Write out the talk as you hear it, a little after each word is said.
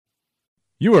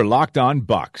You are Locked On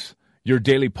Bucks, your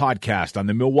daily podcast on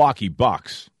the Milwaukee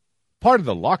Bucks. Part of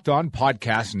the Locked On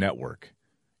Podcast Network.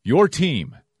 Your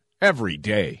team every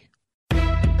day.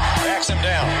 Backs him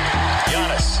down.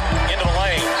 Giannis into the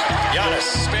lane. Giannis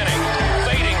spinning.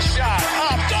 Fading shot.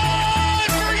 Up. Good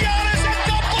for Giannis at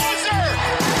the buzzer.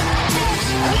 Bucks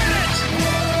win it.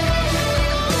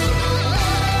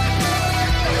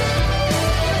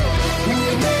 We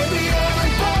may be young,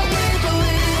 but we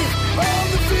believe on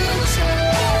the future.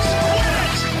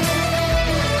 Bucks win it.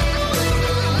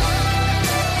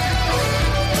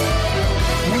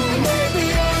 We may be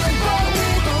young, but we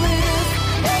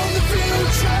believe on the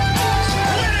future. Bucks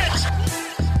win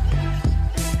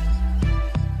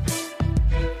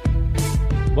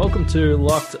it. Welcome to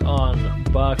Locked On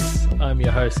Bucks. I'm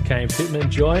your host, Kane Pittman,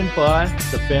 joined by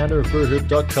the founder of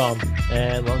BrewHoop.com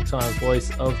and longtime voice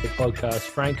of the podcast,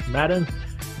 Frank Madden.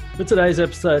 For today's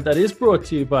episode, that is brought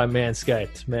to you by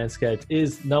Manscaped. Manscaped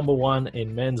is number one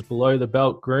in men's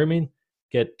below-the-belt grooming.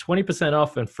 Get 20%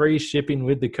 off and free shipping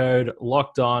with the code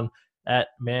LOCKEDON at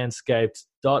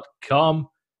manscaped.com.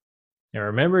 Now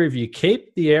remember, if you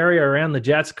keep the area around the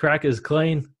Jats crackers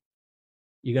clean,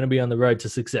 you're going to be on the road to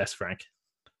success, Frank.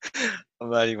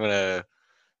 I'm not even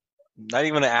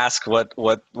gonna ask what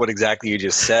exactly you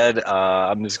just said.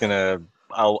 I'm gonna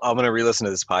re-listen to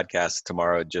this podcast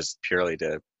tomorrow just purely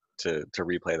to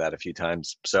replay that a few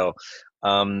times. So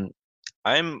I'm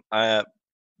now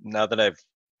that I've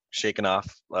shaken off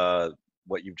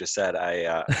what you've just said,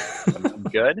 I'm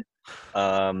good.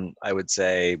 I would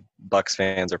say Bucks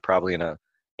fans are probably in a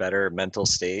better mental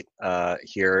state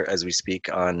here as we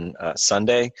speak on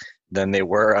Sunday than they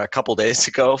were a couple days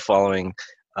ago following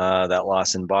that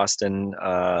loss in Boston.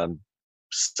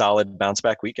 Solid bounce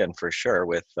back weekend for sure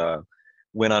with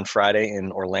win on Friday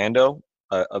in Orlando,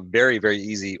 a very, very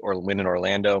easy win in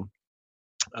Orlando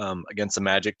against a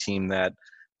Magic team that,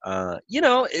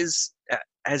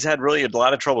 has had really a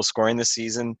lot of trouble scoring this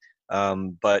season.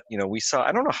 But, we saw,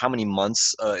 I don't know how many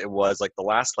months it was, like the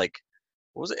last, what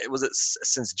was it? Was it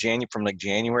since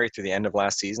January through the end of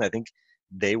last season? I think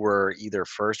they were either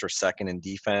first or second in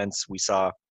defense. We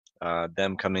saw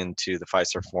them come into the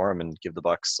Fiserv Forum and give the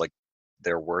Bucks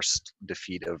their worst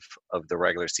defeat of the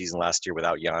regular season last year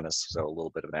without Giannis. So a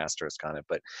little bit of an asterisk on it.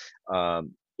 But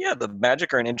the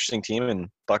Magic are an interesting team, and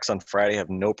Bucks on Friday have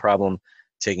no problem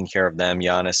taking care of them.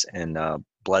 Giannis and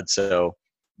Bledsoe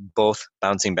both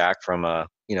bouncing back from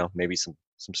maybe some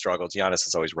struggles. Giannis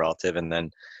is always relative, and then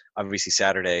obviously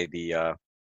Saturday the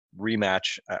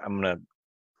rematch. I'm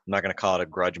not going to call it a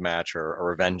grudge match or a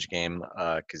revenge game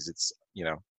because it's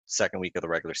second week of the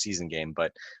regular season game,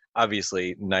 but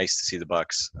obviously nice to see the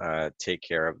Bucks take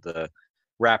care of the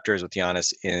Raptors with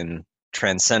Giannis in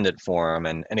transcendent form,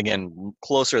 and again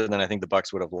closer than I think the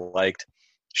Bucks would have liked.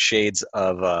 Shades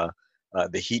of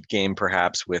the Heat game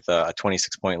perhaps, with a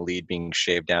 26-point lead being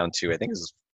shaved down to I think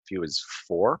as few as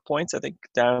 4 points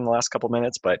down in the last couple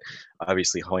minutes, but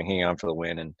obviously hanging on for the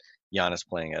win and Giannis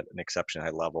playing at an exceptionally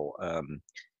high level.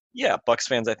 Bucks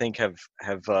fans I think have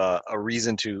a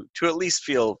reason to at least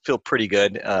feel pretty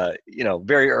good.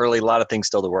 Very early, a lot of things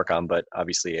still to work on, but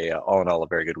obviously all in all a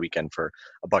very good weekend for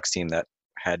a Bucks team that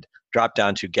had dropped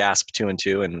down to gasp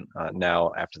 2-2, and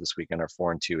now after this weekend are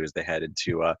 4-2 as they head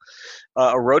into a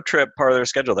road trip part of their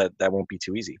schedule that won't be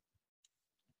too easy.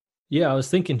 Yeah, I was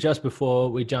thinking just before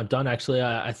we jumped on, actually,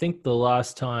 I think the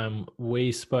last time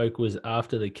we spoke was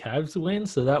after the Cavs win.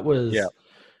 So that was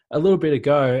a little bit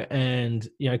ago. And,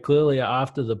 clearly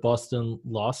after the Boston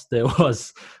loss, there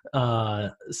was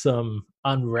some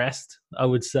unrest, I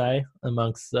would say,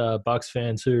 amongst Bucks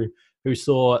fans who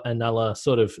saw another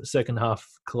sort of second half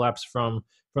collapse from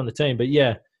the team. But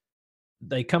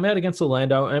they come out against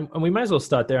Orlando, and we may as well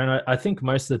start there. And I think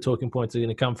most of the talking points are going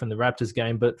to come from the Raptors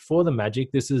game. But for the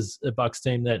Magic, this is a Bucks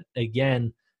team that,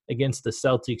 again, against the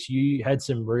Celtics, you had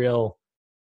some real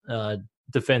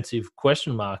defensive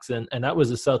question marks. And that was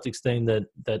a Celtics team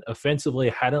that offensively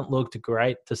hadn't looked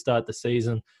great to start the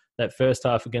season. That first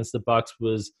half against the Bucks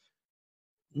was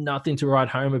nothing to write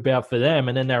home about for them.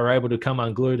 And then they were able to come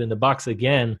unglued, and the Bucks,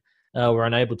 again, were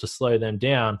unable to slow them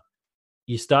down.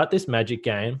 You start this Magic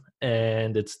game,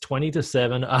 and it's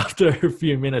 20-7 after a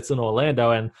few minutes in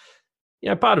Orlando. And,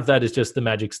 part of that is just the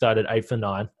Magic started 8 for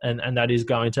 9, and that is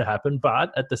going to happen.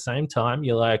 But at the same time,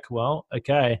 you're like, well,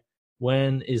 okay,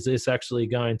 when is this actually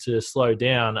going to slow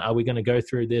down? Are we going to go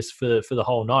through this for the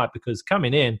whole night? Because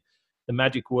coming in, the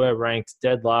Magic were ranked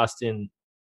dead last in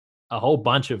a whole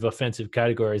bunch of offensive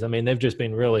categories. I mean, they've just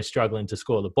been really struggling to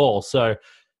score the ball. So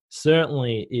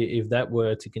certainly if that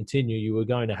were to continue, you were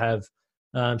going to have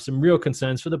some real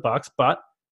concerns for the Bucks, but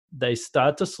they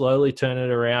start to slowly turn it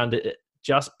around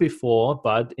just before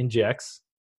Bud injects,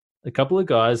 a couple of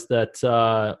guys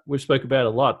that we've spoke about a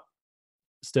lot,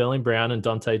 Sterling Brown and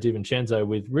Dante DiVincenzo,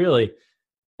 with really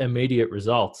immediate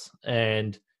results.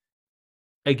 And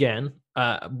again,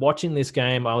 watching this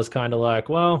game, I was kind of like,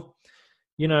 well,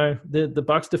 the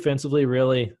Bucks defensively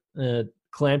really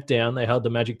clamped down. They held the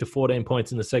Magic to 14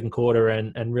 points in the second quarter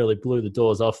and really blew the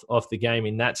doors off the game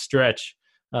in that stretch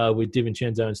with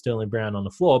DiVincenzo and Sterling Brown on the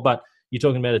floor. But you're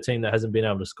talking about a team that hasn't been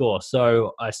able to score.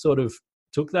 So I sort of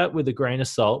took that with a grain of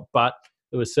salt, but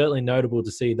it was certainly notable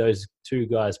to see those two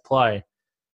guys play.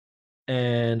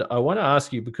 And I want to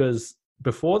ask you, because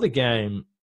before the game,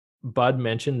 Bud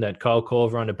mentioned that Kyle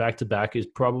Korver on a back-to-back is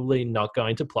probably not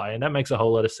going to play, and that makes a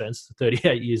whole lot of sense.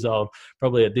 38 years old,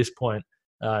 probably at this point,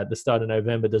 at the start of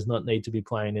November, does not need to be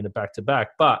playing in a back-to-back.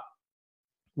 But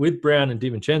with Brown and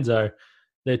DiVincenzo,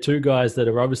 they're two guys that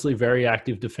are obviously very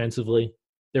active defensively.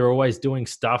 They're always doing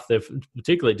stuff. They've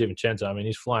particularly DiVincenzo. I mean,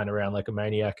 he's flying around like a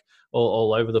maniac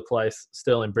all over the place.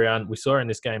 Sterling Brown, we saw in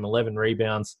this game 11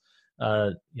 rebounds.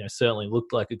 Certainly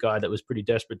looked like a guy that was pretty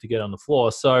desperate to get on the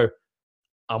floor. So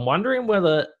I'm wondering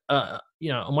whether,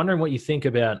 I'm wondering what you think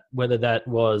about whether that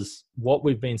was what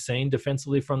we've been seeing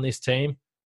defensively from this team,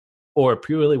 or it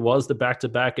purely was the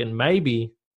back-to-back, and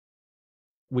maybe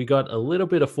we got a little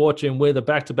bit of fortune with a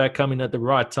back-to-back coming at the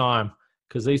right time,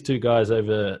 because these two guys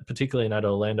over, particularly in that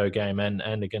Orlando game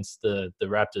and against the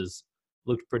Raptors,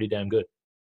 looked pretty damn good.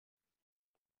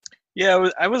 Yeah,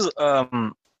 I was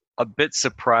a bit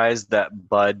surprised that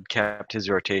Bud kept his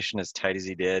rotation as tight as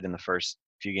he did in the first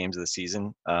few games of the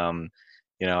season. I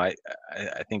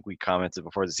think we commented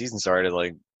before the season started,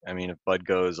 if Bud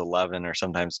goes 11 or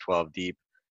sometimes 12 deep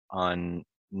on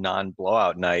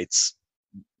non-blowout nights,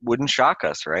 wouldn't shock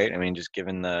us, right? I mean, just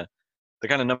given the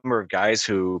kind of number of guys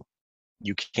who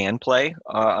you can play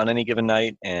on any given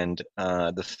night, and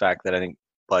the fact that I think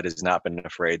Bud has not been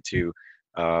afraid to,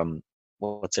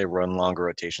 let's say, run longer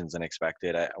rotations than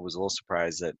expected. I was a little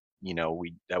surprised that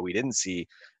we didn't see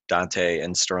Dante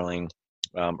and Sterling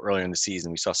earlier in the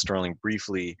season. We saw Sterling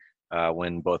briefly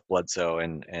when both Bledsoe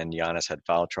and Giannis had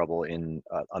foul trouble in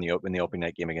the opening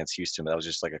night game against Houston, but that was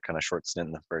just like a kind of short stint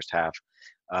in the first half.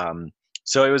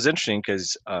 So it was interesting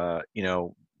because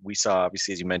we saw,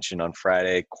 obviously, as you mentioned, on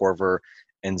Friday, Korver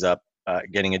ends up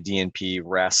getting a DNP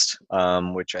rest,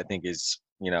 which I think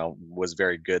was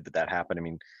very good that happened. I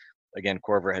mean, again,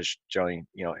 Korver has shown,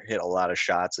 hit a lot of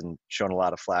shots and shown a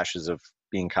lot of flashes of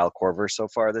being Kyle Korver so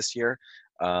far this year.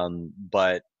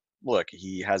 But look,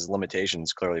 he has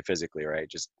limitations clearly physically,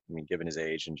 right? Given his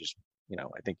age and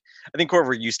I think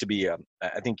Korver used to be,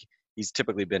 I think he's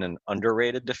typically been an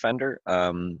underrated defender.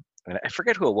 I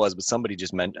forget who it was, but somebody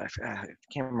just I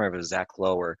can't remember if it was Zach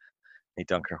Lowe or Nate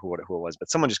Duncan or who it was,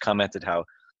 but someone just commented how,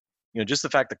 just the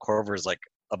fact that Korver is like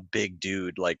a big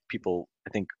dude, like people, I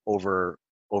think, over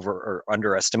or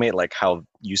underestimate like how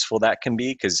useful that can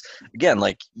be. Because again,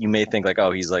 like you may think like,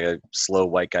 oh, he's like a slow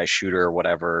white guy shooter or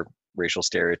whatever, racial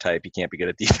stereotype, he can't be good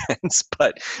at defense,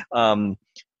 but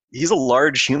he's a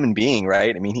large human being,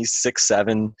 right? I mean, he's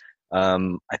 6'7".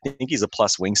 I think he's a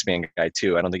plus wingspan guy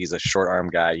too. I don't think he's a short arm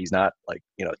guy. He's not like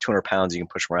 200 pounds you can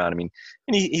push him around. I mean,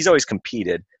 and he's always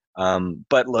competed.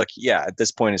 But look, yeah, at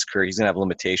this point in his career, he's gonna have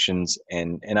limitations,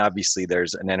 and obviously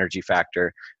there's an energy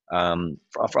factor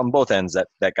from both ends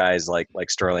that guys like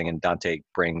Sterling and Dante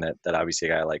bring that obviously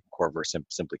a guy like Korver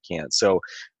simply can't. So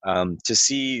to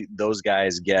see those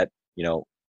guys get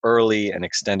early and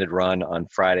extended run on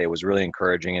Friday was really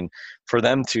encouraging, and for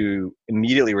them to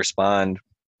immediately respond.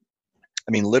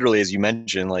 I mean, literally, as you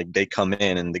mentioned, like they come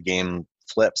in and the game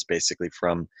flips basically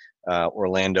from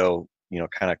Orlando,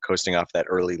 kind of coasting off that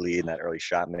early lead and that early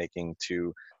shot making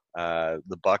to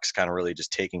the Bucks kind of really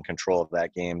just taking control of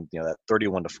that game. That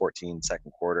 31-14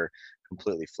 second quarter,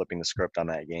 completely flipping the script on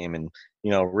that game, and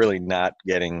really not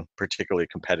getting particularly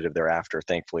competitive thereafter.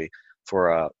 Thankfully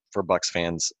for Bucks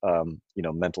fans,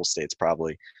 mental states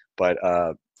probably, but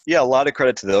yeah, a lot of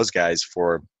credit to those guys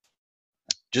for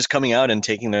just coming out and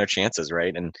taking their chances,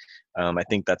 right? And I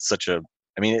think that's I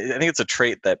think it's a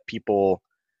trait that people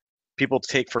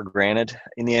take for granted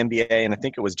in the NBA. And I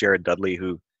think it was Jared Dudley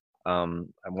who I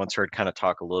once heard kind of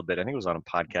talk a little bit. I think it was on a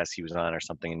podcast he was on or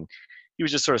something, and he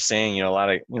was just sort of saying, a lot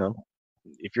of,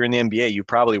 if you're in the NBA, you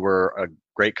probably were a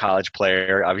great college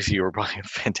player. Obviously, you were probably a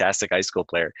fantastic high school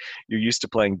player. You're used to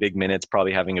playing big minutes,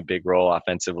 probably having a big role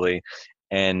offensively,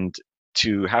 and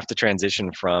to have to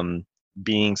transition from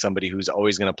being somebody who's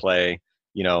always going to play,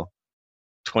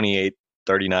 28,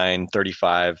 39,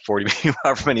 35, 40,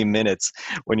 however many minutes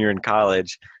when you're in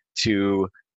college, to,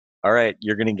 all right,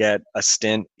 you're going to get a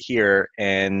stint here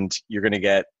and you're going to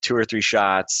get 2 or 3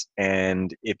 shots.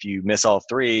 And if you miss all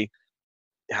 3,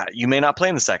 you may not play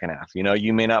in the second half.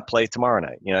 You may not play tomorrow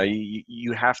night.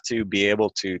 You have to be able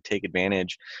to take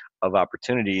advantage of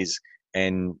opportunities,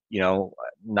 and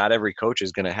not every coach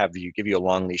is going to give you a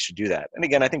long leash to do that. And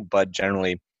again, I think Bud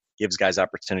generally gives guys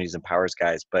opportunities, empowers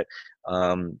guys, but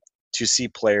to see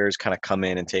players kind of come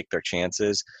in and take their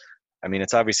chances, I mean,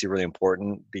 it's obviously really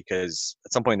important, because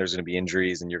at some point there's going to be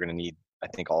injuries, and you're going to need, I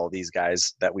think, all of these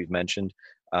guys that we've mentioned.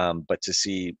 But to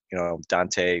see,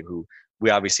 Dante, who we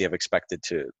obviously have expected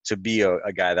to be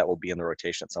a guy that will be in the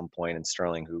rotation at some point, and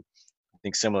Sterling, who I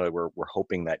think similarly, we're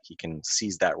hoping that he can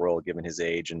seize that role given his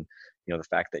age, and the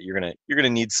fact that you're gonna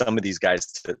need some of these guys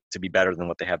to be better than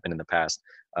what they have been in the past,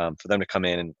 for them to come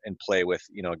in and play with,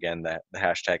 again, the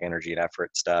hashtag energy and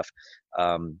effort stuff,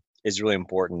 is really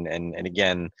important. And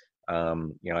again,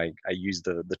 I use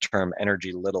the term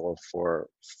energy little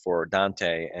for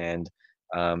Dante, and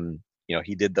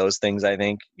he did those things. I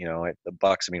think at the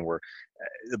Bucks. I mean,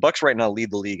 the Bucks right now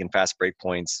lead the league in fast break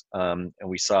points, and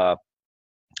we saw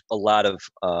a lot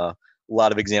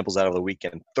of examples out of the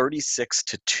weekend.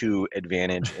 36-2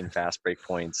 advantage in fast break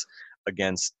points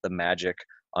against the Magic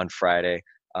on Friday.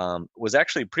 Was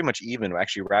actually pretty much even.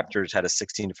 Actually, Raptors had a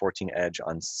 16-14 edge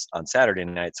on Saturday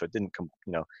night, so it didn't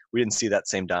we didn't see that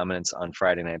same dominance on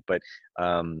Friday night. But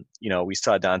we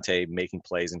saw Dante making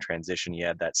plays in transition. He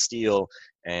had that steal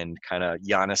and kind of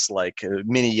Giannis-like,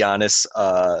 mini Giannis,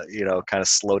 kind of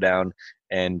slow down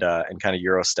and kind of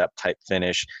Euro step type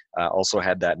finish. Also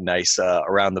had that nice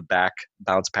around the back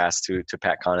bounce pass to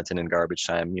Pat Connaughton in garbage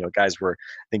time. Guys were,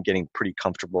 I think, getting pretty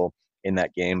comfortable in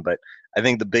that game. But I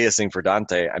think the biggest thing for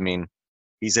Dante, I mean,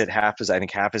 he's hit half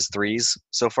his threes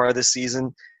so far this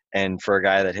season. And for a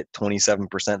guy that hit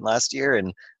 27% last year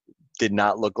and did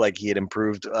not look like he had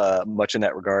improved much in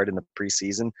that regard in the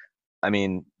preseason, I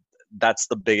mean, that's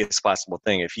the biggest possible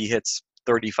thing. If he hits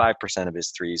 35% of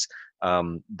his threes,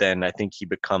 then I think he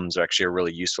becomes actually a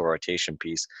really useful rotation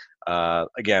piece.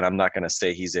 Again, I'm not going to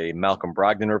say he's a Malcolm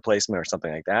Brogdon replacement or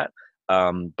something like that,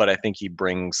 but I think he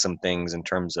brings some things in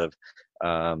terms of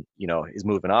his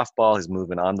movement off ball, his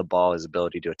movement on the ball, his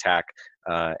ability to attack,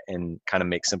 and kind of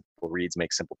make simple reads,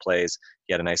 make simple plays.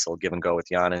 He had a nice little give and go with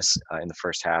Giannis in the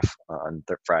first half on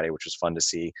Friday, which was fun to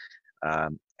see.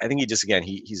 I think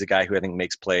he's a guy who I think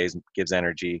makes plays, gives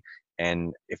energy,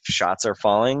 and if shots are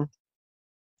falling,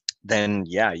 then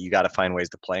yeah, you got to find ways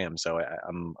to play him. So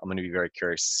I'm going to be very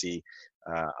curious to see.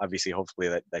 Obviously, hopefully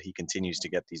that he continues to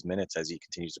get these minutes as he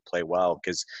continues to play well,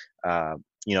 because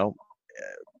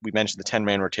we mentioned the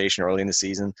 10-man rotation early in the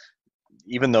season.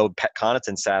 Even though Pat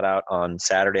Connaughton sat out on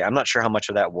Saturday, I'm not sure how much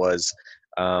of that was.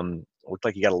 Looked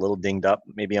like he got a little dinged up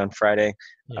maybe on Friday.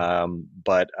 Yeah.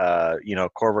 But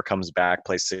Korver comes back,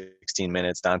 plays 16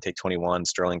 minutes, Dante 21,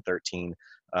 Sterling 13.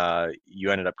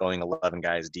 You ended up going 11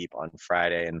 guys deep on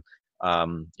Friday. And,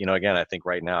 again, I think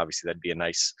right now, obviously that'd be a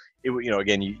nice,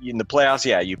 again, in the playoffs,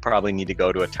 yeah, you probably need to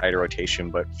go to a tighter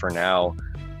rotation. But for now,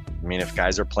 I mean, if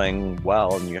guys are playing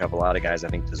well and you have a lot of guys, I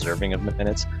think, deserving of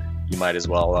minutes, you might as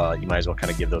well kind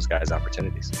of give those guys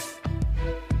opportunities.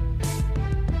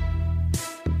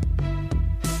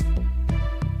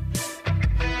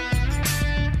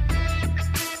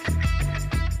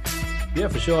 Yeah,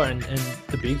 for sure. And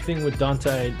the big thing with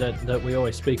Dante that we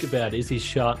always speak about is his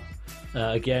shot.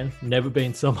 Again, never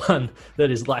been someone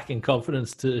that is lacking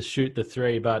confidence to shoot the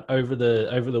three, but over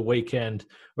the weekend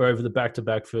or over the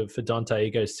back-to-back for Dante,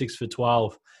 he goes 6 for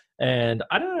 12. And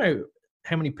I don't know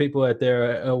how many people out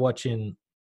there are watching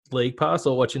League Pass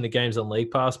or watching the games on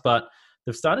League Pass, but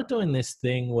they've started doing this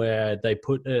thing where they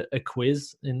put a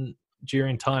quiz in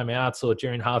during timeouts or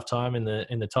during halftime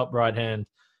in the top right-hand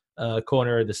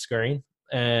corner of the screen.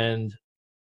 And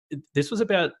this was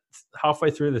about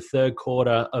halfway through the third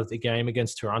quarter of the game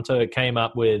against Toronto. It came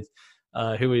up with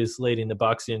who is leading the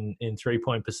Bucks in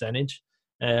 3-point percentage.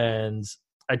 And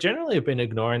I generally have been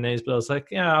ignoring these, but I was like,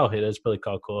 yeah, I'll hit it. It's probably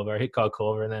Kyle Korver. I hit Kyle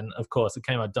Korver. And then, of course, it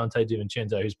came out Dante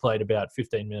DiVincenzo, who's played about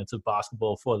 15 minutes of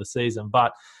basketball for the season.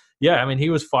 But, yeah, I mean, he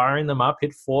was firing them up,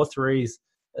 hit 4 threes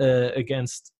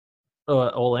against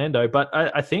Orlando. But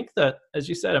I think that, as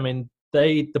you said, I mean,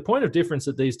 the point of difference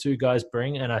that these two guys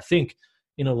bring, and I think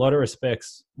in a lot of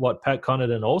respects what Pat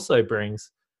Connaughton also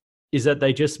brings, is that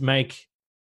they just make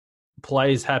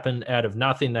plays happen out of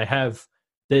nothing.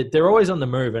 They're always on the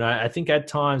move. And I think at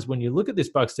times when you look at this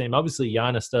Bucks team, obviously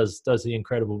Giannis does the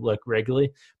incredible work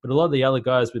regularly, but a lot of the other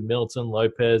guys with Middleton,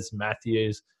 Lopez,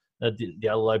 Matthews, the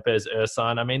other Lopez,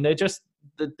 Ersan, I mean,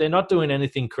 they're not doing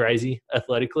anything crazy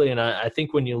athletically. And I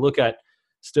think when you look at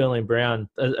Sterling Brown,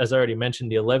 as I already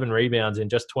mentioned, the 11 rebounds in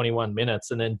just 21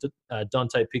 minutes, and then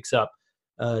Dante picks up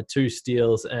 2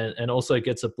 steals and also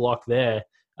gets a block there.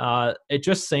 it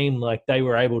just seemed like they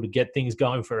were able to get things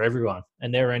going for everyone,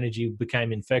 and their energy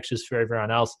became infectious for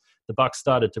everyone else. The Bucks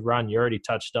started to run. You already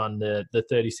touched on the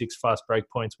 36 fast break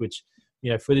points, which,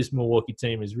 for this Milwaukee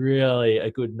team is really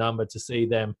a good number to see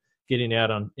them getting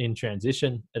out in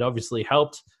transition. It obviously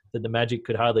helped that the Magic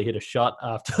could hardly hit a shot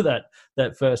after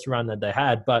that first run that they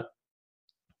had. But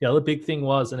the other big thing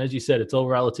was, and as you said, it's all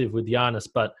relative with Giannis,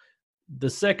 but the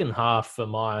second half for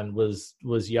mine was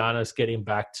Giannis getting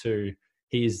back to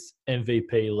his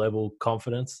MVP level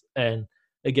confidence. And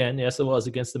again, yes, it was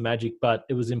against the Magic, but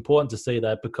it was important to see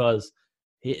that because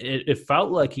it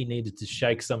felt like he needed to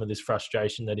shake some of this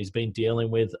frustration that he's been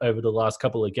dealing with over the last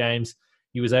couple of games.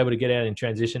 He was able to get out in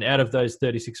transition. Out of those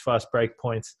 36 fast break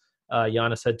points,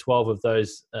 Giannis had 12 of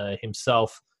those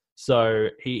himself. So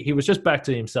he was just back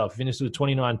to himself. He finished with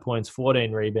 29 points,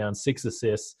 14 rebounds, 6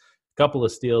 assists, a couple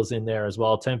of steals in there as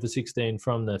well, 10 for 16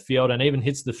 from the field, and even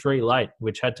hits the 3 late,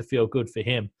 which had to feel good for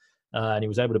him. And he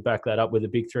was able to back that up with a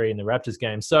big 3 in the Raptors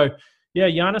game. So, yeah,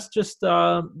 Giannis just,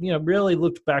 really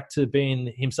looked back to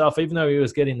being himself. Even though he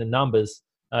was getting the numbers,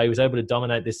 he was able to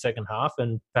dominate this second half.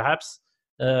 And perhaps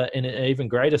in an even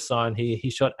greater sign, he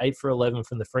shot 8 for 11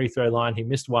 from the free throw line. He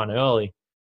missed one early.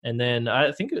 And then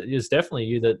I think it was definitely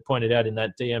you that pointed out in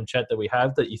that DM chat that we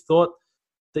have that you thought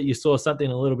that you saw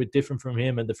something a little bit different from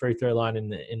him at the free throw line in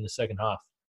the second half.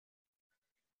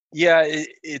 Yeah,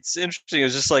 it's interesting. It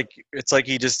was just it's like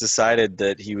he just decided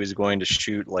that he was going to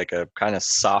shoot like a kind of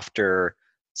softer,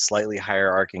 slightly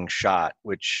higher arcing shot,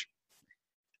 which,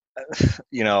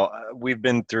 we've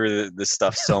been through this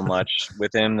stuff so much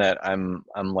with him that I'm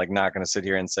like not going to sit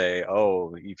here and say,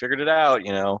 oh, he figured it out.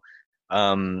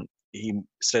 He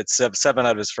said 7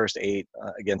 out of his first 8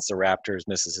 against the Raptors,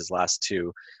 misses his last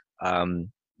 2.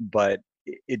 But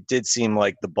it did seem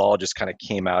like the ball just kind of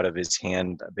came out of his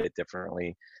hand a bit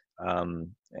differently. And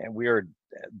we were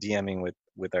DMing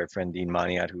with our friend Dean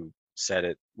Maniat, who said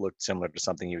it looked similar to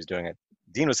something he was doing.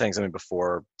 Dean was saying something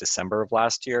before December of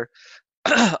last year,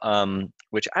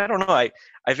 which I don't know.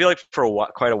 I feel like for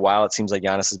quite a while, it seems like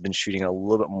Giannis has been shooting a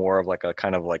little bit more of like a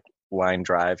kind of like line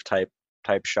drive type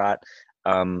shot.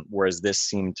 Whereas this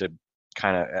seemed to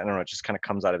kind of, I don't know, it just kind of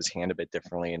comes out of his hand a bit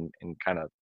differently and kind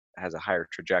of has a higher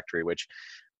trajectory, which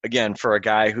again, for a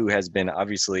guy who has been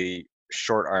obviously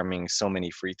short arming so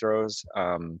many free throws,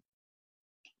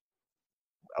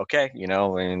 okay,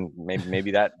 and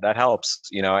maybe that helps,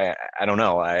 I don't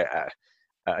know. I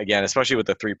again, especially with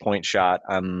the 3-point shot,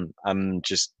 I'm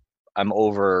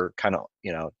over kind of,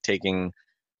 taking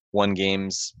one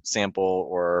game's sample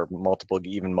or multiple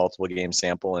game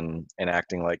sample and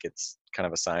acting like it's kind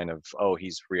of a sign of, oh,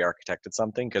 he's re-architected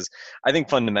something. Because I think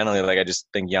fundamentally, I just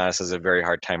think Giannis has a very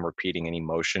hard time repeating any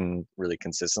motion really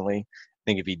consistently. I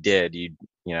think if he did, we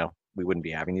wouldn't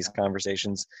be having these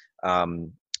conversations.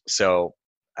 So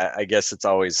I guess it's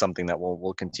always something that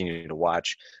we'll continue to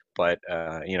watch. But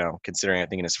considering I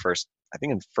think in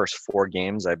the first 4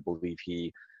 games, I believe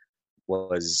he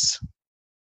was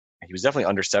definitely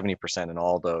under 70% in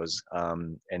all those.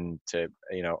 And to,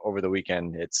 over the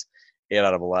weekend, it's 8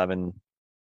 out of 11.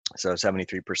 So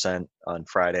 73% on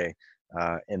Friday,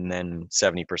 and then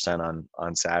 70%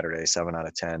 on Saturday, 7 out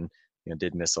of 10.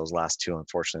 Did miss those last 2,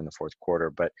 unfortunately, in the fourth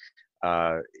quarter. But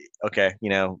okay,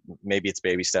 maybe it's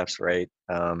baby steps, right?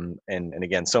 And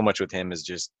again, so much with him is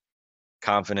just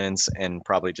confidence and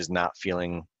probably just not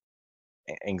feeling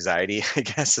anxiety, I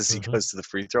guess, as he goes to the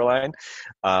free throw line.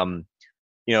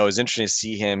 It was interesting to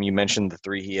see him. You mentioned the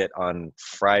 3 he hit on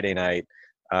Friday night.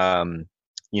 It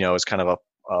was kind of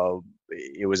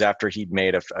it was after he'd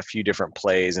made a few different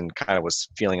plays and kind of was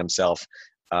feeling himself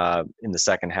in the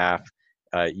second half.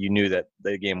 You knew that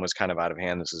the game was kind of out of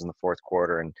hand. This was in the fourth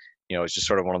quarter. And, it's just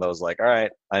sort of one of those like, all right,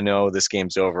 I know this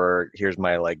game's over. Here's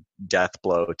my death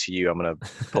blow to you. I'm going to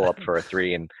pull up for a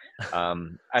 3. And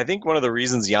I think one of the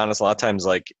reasons Giannis a lot of times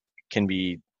can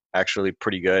be actually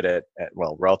pretty good at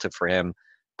relative for him,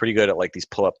 pretty good at these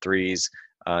pull-up threes.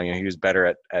 He was better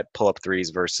at pull-up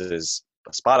threes versus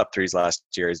spot-up threes last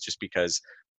year, is just because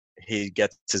he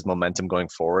gets his momentum going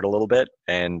forward a little bit.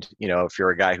 And, if you're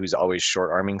a guy who's always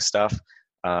short-arming stuff,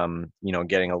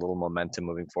 getting a little momentum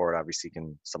moving forward, obviously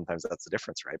sometimes that's the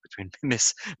difference, right? Between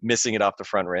missing it off the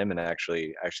front rim and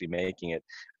actually making it.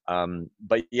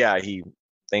 But yeah, he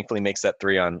thankfully makes that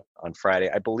 3 on Friday.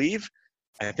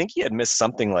 I think he had missed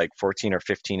something like 14 or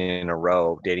 15 in a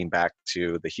row dating back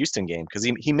to the Houston game, because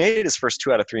he made his first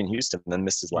 2 out of 3 in Houston and then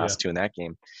missed his last 2 in that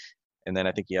game. And then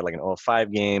I think he had an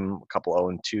 0-5 game, a couple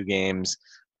 0-2 games.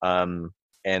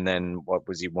 And then what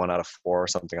was he, 1 out of 4 or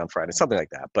something on Friday, something like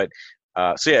that. But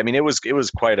so yeah, I mean, it was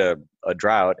quite a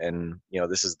drought. And,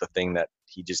 this is the thing that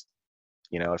he just,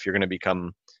 if you're going to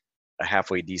become a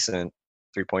halfway decent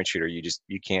 3-point shooter, you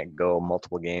can't go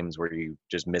multiple games where you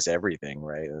just miss everything,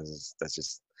 right?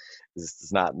 This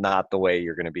is not the way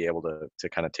you're going to be able to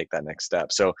kind of take that next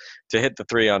step. So to hit the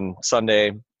three on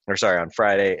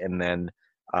Friday, and then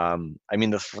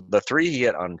the three he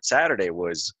hit on Saturday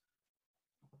was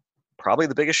probably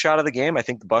the biggest shot of the game. I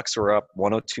think the Bucks were up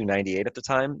 102-98 at the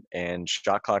time, and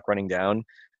shot clock running down.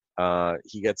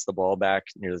 He gets the ball back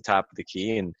near the top of the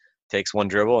key and takes one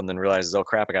dribble, and then realizes, oh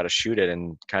crap, I got to shoot it,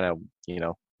 and kind of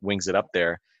wings it up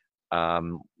there.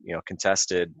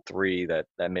 Contested three that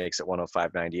makes it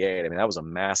 105-98. I mean, that was a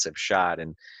massive shot,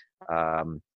 and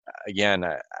again,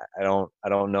 I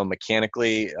don't know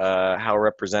mechanically how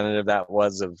representative that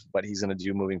was of what he's going to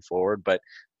do moving forward, but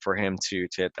for him to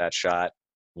hit that shot,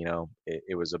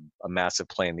 it was a massive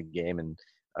play in the game, and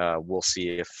we'll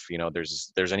see if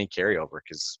there's any carryover,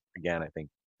 because again, I think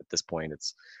at this point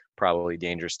it's probably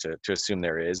dangerous to assume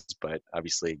there is, but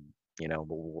obviously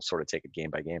we'll sort of take it game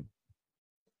by game.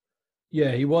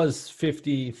 Yeah, he was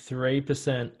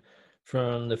 53%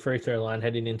 from the free throw line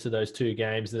heading into those two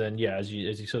games. And then, yeah, as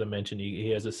you sort of mentioned, he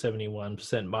has a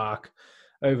 71% mark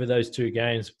over those two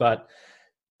games. But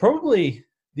probably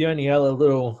the only other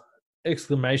little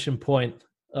exclamation point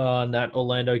on that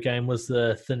Orlando game was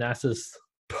the Thanasis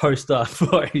poster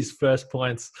for his first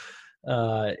points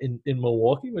in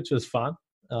Milwaukee, which was fun.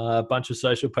 A bunch of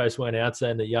social posts went out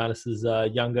saying that Giannis's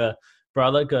younger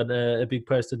brother got a big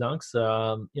poster dunk.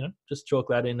 So, just chalk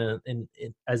that in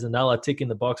as another tick in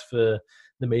the box for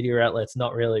the media outlets,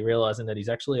 not really realizing that he's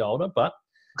actually older. But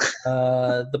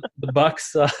the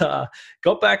Bucks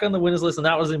got back on the winners list, and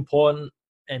that was important.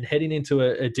 And heading into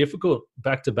a difficult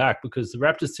back-to-back, because the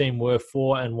Raptors team were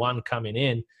 4-1 coming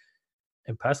in.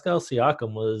 And Pascal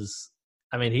Siakam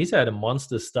he's had a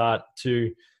monster start to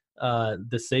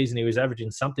the season. He was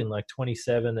averaging something like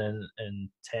 27 and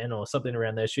 10 or something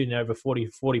around there, shooting over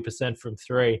 40% from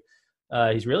three.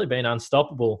 He's really been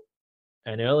unstoppable.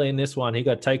 And early in this one, he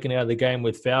got taken out of the game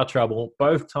with foul trouble.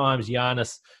 Both times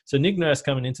Giannis. So Nick Nurse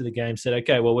coming into the game said,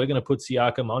 okay, well, we're going to put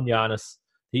Siakam on Giannis.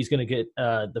 He's going to get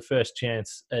the first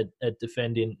chance at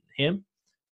defending him.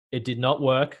 It did not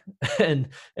work. and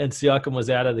Siakam was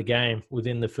out of the game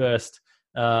within the first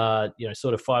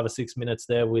sort of 5 or 6 minutes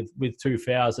there with two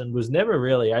fouls, and was never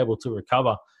really able to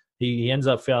recover. He ends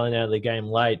up fouling out of the game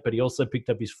late, but he also picked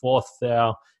up his fourth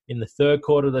foul in the third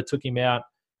quarter that took him out.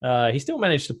 He still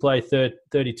managed to play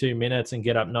 32 minutes and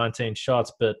get up 19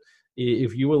 shots, but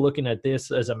if you were looking at this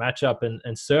as a matchup,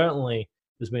 and certainly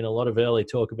there's been a lot of early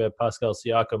talk about Pascal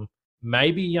Siakam,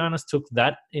 maybe Giannis took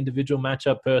that individual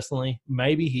matchup personally.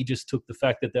 Maybe he just took the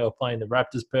fact that they were playing the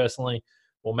Raptors personally.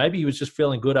 Or maybe he was just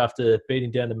feeling good after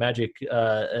beating down the Magic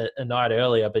a night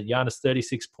earlier. But Giannis,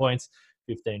 36 points,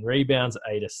 15 rebounds,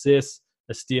 8 assists,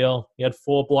 a steal. He had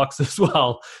 4 blocks as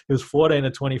well. He was 14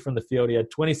 of 20 from the field. He had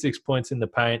 26 points in the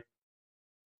paint.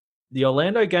 The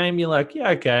Orlando game, you're like, yeah,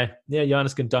 okay. Yeah,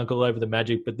 Giannis can dunk all over the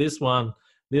Magic. But this one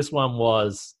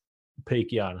was peak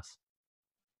Giannis.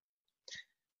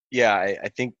 Yeah, I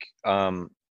think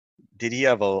did he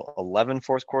have 11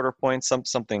 fourth quarter points?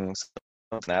 Something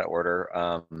in that order.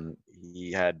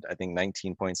 He had, I think,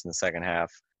 19 points in the second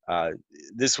half.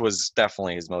 This was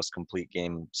definitely his most complete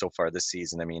game so far this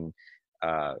season. I mean,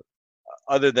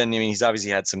 he's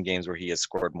obviously had some games where he has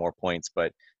scored more points,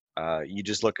 but you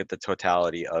just look at the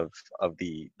totality of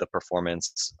the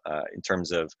performance in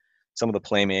terms of some of the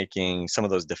playmaking, some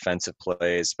of those defensive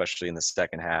plays, especially in the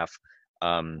second half.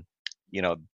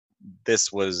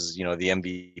 This was, the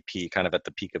MVP kind of at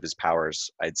the peak of his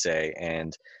powers, I'd say.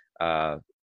 And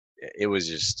it was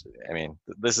just,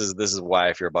 this is why,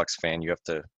 if you're a Bucks fan, you have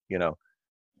to,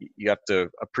 you have to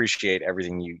appreciate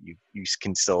everything you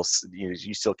can still,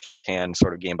 you still can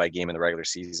sort of game by game in the regular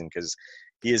season, because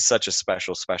he is such a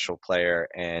special player.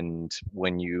 And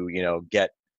when you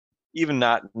get even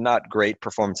not great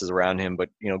performances around him, but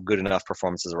good enough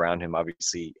performances around him,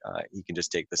 obviously he can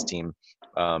just take this team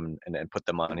and put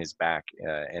them on his back.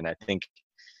 And I think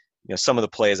some of the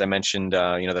plays I mentioned,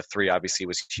 the three obviously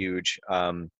was huge.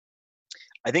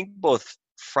 I think both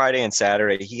Friday and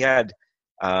Saturday he had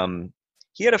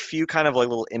a few kind of like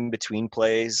little in between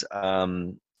plays.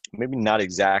 Maybe not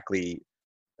exactly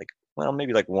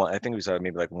maybe like one. I think we saw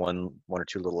maybe like one or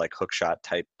two little like hook shot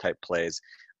type plays.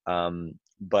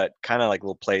 But kind of like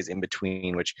little plays in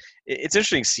between, which it's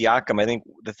interesting. Siakam, I think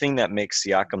the thing that makes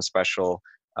Siakam special,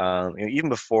 even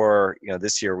before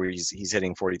this year where he's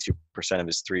hitting 42% of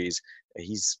his threes,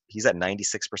 he's at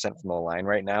 96% from the line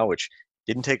right now, which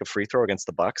didn't take a free throw against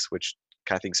the Bucks, which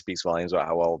kind of think speaks volumes about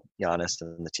how well Giannis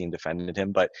and the team defended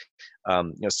him. But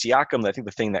Siakam, I think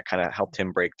the thing that kind of helped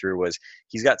him break through was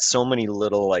he's got so many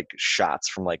little like shots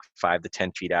from like 5 to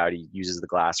 10 feet out. He uses the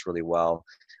glass really well.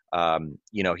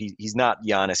 He's not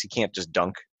Giannis. He can't just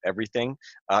dunk everything.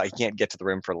 He can't get to the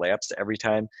rim for layups every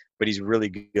time, but he's really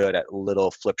good at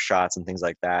little flip shots and things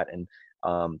like that. And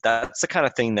that's the kind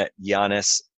of thing that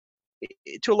Giannis,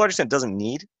 to a large extent, doesn't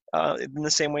need in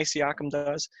the same way Siakam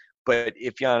does. But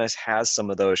if Giannis has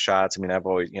some of those shots, I mean, I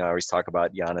always talk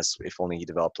about Giannis. If only he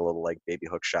developed a little like baby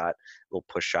hook shot, a little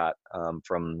push shot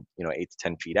from 8 to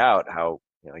 10 feet out, how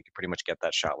he could pretty much get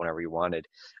that shot whenever he wanted.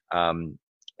 And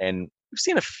we've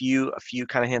seen a few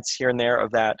kind of hints here and there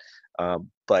of that.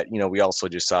 But we also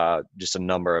just saw just a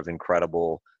number of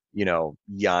incredible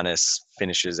Giannis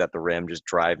finishes at the rim, just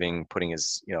driving, putting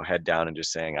his head down and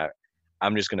just saying,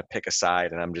 I'm just going to pick a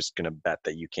side and I'm just going to bet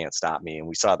that you can't stop me. And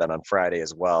we saw that on Friday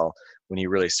as well. When he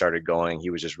really started going, he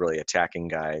was just really attacking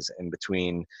guys. And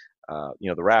between, the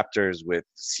Raptors with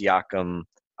Siakam,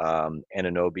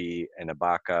 Anunoby, and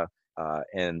Ibaka,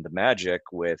 and the Magic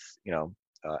with,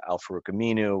 Al-Farouq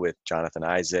Aminu, with Jonathan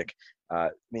Isaac.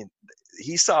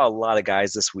 He saw a lot of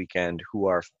guys this weekend who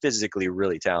are physically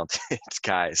really talented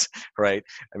guys, right?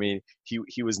 I mean,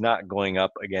 he was not going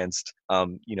up against, a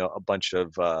bunch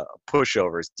of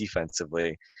pushovers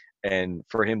defensively, and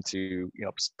for him to,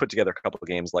 put together a couple of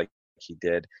games like he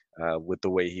did with the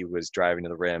way he was driving to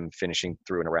the rim, finishing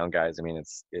through and around guys. I mean,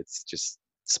 it's just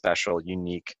special,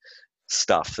 unique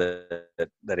stuff that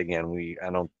again,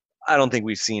 I don't think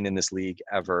we've seen in this league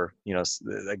ever,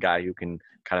 a guy who can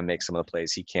kind of make some of the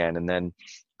plays he can. And then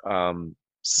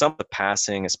some of the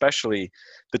passing, especially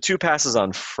the 2 passes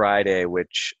on Saturday,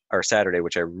 which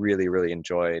I really, really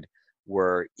enjoyed,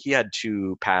 were he had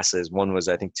 2 passes. One was,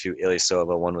 I think, to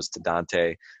Ilyasova, one was to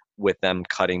Dante, with them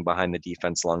cutting behind the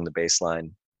defense along the baseline,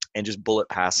 and just bullet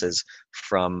passes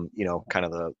from, kind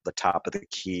of the top of the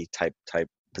key type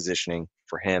positioning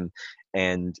for him.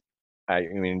 And I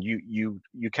mean, you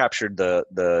captured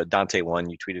the Dante one.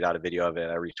 You tweeted out a video of it.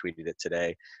 I retweeted it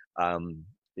today.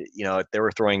 They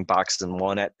were throwing boxes and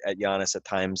one at Giannis at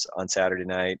times on Saturday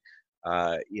night.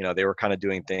 They were kind of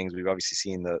doing things. We've obviously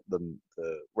seen the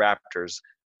Raptors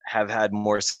have had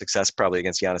more success probably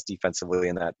against Giannis defensively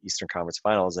in that Eastern Conference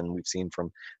Finals than we've seen from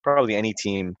probably any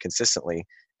team consistently.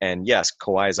 And yes,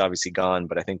 Kawhi is obviously gone,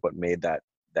 but I think what made that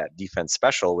defense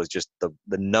special was just the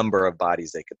number of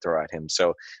bodies they could throw at him.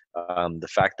 So the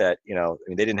fact that,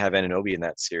 they didn't have Anunoby in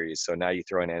that series. So now you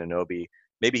throw in Anunoby,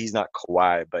 maybe he's not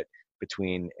Kawhi, but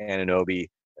between Anunoby,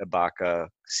 Ibaka,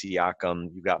 Siakam,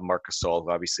 you've got Marc Gasol,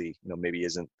 who obviously, maybe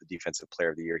isn't the defensive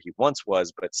player of the year he once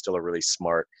was, but still a really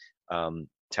smart,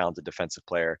 talented defensive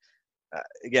player.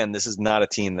 Again, this is not a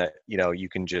team that, you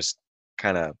can just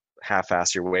kind of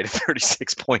half-ass your way to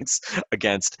 36 points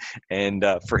against, and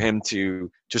for him to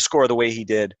score the way he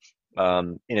did,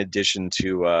 in addition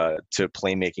to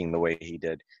playmaking the way he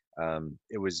did,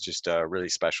 it was just really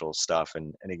special stuff.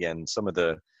 And again, some of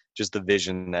the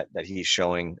vision that he's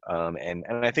showing, and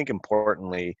I think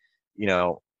importantly,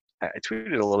 I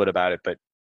tweeted a little bit about it, but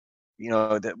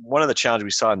that one of the challenges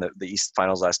we saw in the East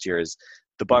Finals last year is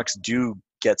the Bucks do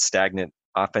get stagnant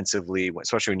offensively,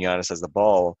 especially when Giannis has the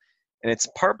ball. And it's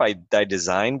part by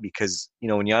design, because,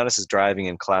 when Giannis is driving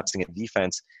and collapsing in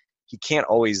defense, he can't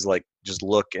always just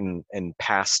look and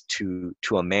pass to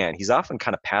a man. He's often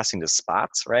kind of passing to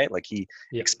spots, right? Like he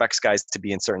expects guys to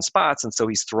be in certain spots. And so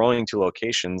he's throwing to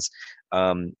locations,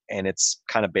 and it's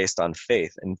kind of based on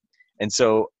faith. And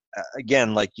so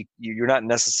again, you're not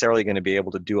necessarily going to be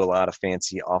able to do a lot of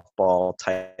fancy off ball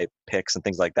type picks and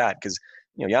things like that, because,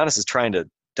 Giannis is trying to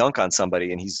dunk on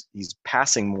somebody, and he's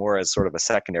passing more as sort of a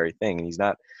secondary thing, and he's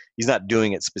not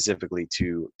doing it specifically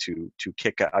to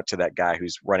kick out to that guy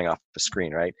who's running off the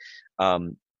screen, right?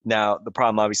 Now the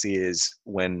problem obviously is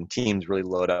when teams really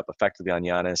load up effectively on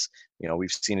Giannis.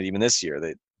 We've seen it even this year,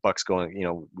 that Bucks going,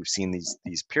 we've seen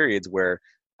these periods where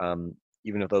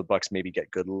even if the Bucks maybe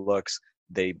get good looks,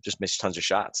 they just miss tons of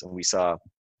shots. And we saw,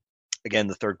 again,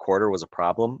 the third quarter was a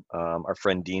problem. Our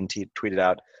friend Dean tweeted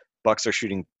out, Bucks are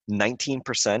shooting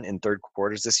 19% in third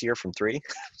quarters this year from 3.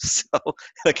 So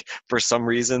for some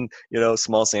reason,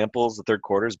 small samples, the third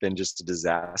quarter has been just a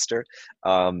disaster.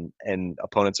 And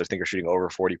opponents are shooting over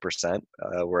 40%,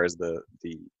 whereas the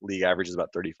league average is about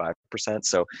 35%.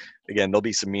 So again, there'll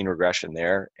be some mean regression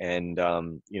there. And,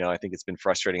 I think it's been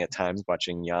frustrating at times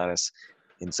watching Giannis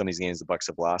in some of these games the Bucks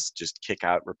have lost, just kick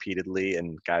out repeatedly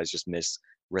and guys just miss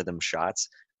rhythm shots.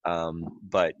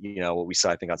 But what we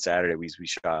saw, I think on Saturday, we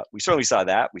certainly saw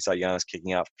that. We saw Giannis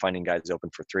kicking out, finding guys open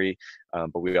for three,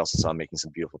 but we also saw him making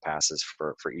some beautiful passes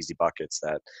for easy buckets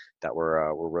that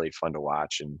were really fun to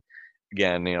watch. And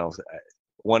again,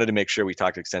 wanted to make sure we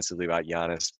talked extensively about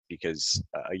Giannis because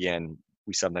again,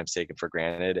 we sometimes take him for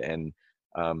granted, and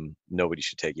nobody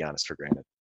should take Giannis for granted.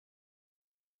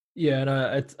 Yeah,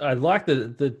 and I like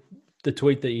the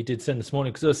tweet that you did send this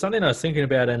morning, because it was something I was thinking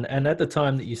about, and at the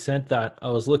time that you sent that, I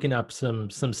was looking up some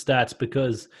stats,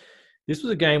 because this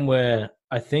was a game where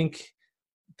I think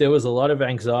there was a lot of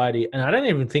anxiety, and I don't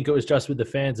even think it was just with the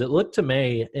fans. It looked to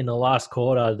me in the last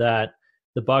quarter that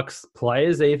the Bucks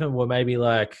players even were maybe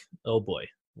like, oh boy,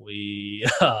 we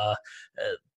are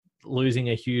losing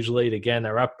a huge lead again.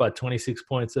 They're up by 26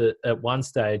 points at one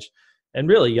stage, and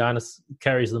really Giannis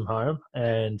carries them home.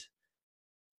 And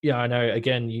yeah, I know,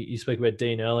 again, you spoke about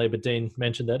Dean earlier, but Dean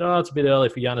mentioned that, it's a bit early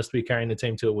for Giannis to be carrying the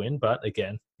team to a win. But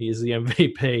again, he is the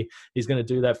MVP. He's going to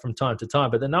do that from time to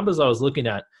time. But the numbers I was looking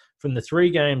at from the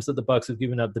three games that the Bucks have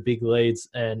given up the big leads,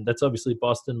 and that's obviously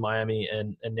Boston, Miami,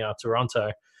 and now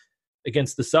Toronto.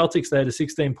 Against the Celtics, they had a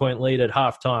 16-point lead at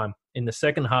halftime. In the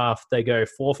second half, they go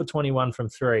 4 for 21 from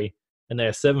three, and they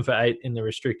are 7 for 8 in the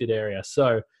restricted area.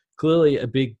 So clearly a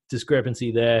big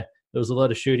discrepancy there. There was a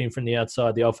lot of shooting from the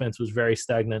outside. The offense was very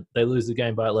stagnant. They lose the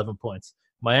game by 11 points.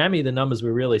 Miami, the numbers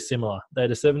were really similar. They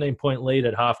had a 17-point lead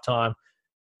at halftime.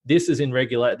 This is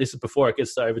before it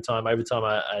gets to overtime. Overtime,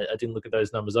 I didn't look at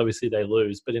those numbers. Obviously, they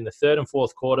lose. But in the third and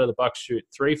fourth quarter, the Bucks shoot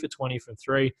 3 for 20 from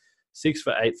three, 6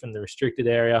 for 8 from the restricted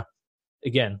area.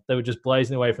 Again, they were just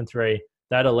blazing away from three.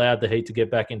 That allowed the Heat to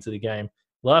get back into the game.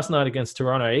 Last night against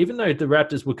Toronto, even though the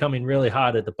Raptors were coming really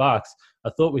hard at the Bucks, I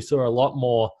thought we saw a lot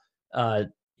more a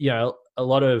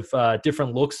lot of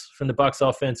different looks from the Bucks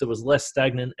offense. It was less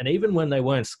stagnant. And even when they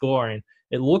weren't scoring,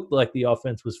 it looked like the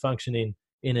offense was functioning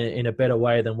in a better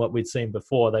way than what we'd seen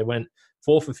before. They went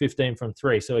 4 for 15 from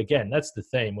three. So again, that's the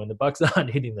theme. When the Bucks aren't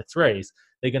hitting the threes,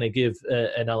 they're going to give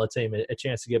another team a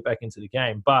chance to get back into the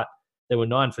game. But they were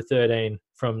 9 for 13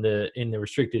 in the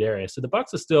restricted area. So the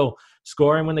Bucks are still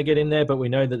scoring when they get in there, but we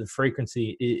know that the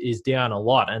frequency is down a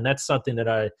lot. And that's something that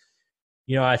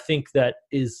I think that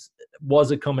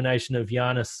was a combination of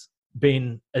Giannis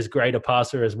being as great a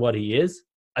passer as what he is.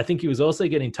 I think he was also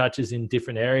getting touches in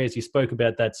different areas. You spoke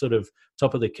about that sort of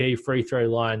top of the key free throw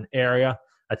line area.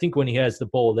 I think when he has the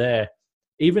ball there,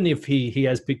 even if he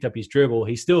has picked up his dribble,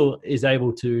 he still is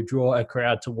able to draw a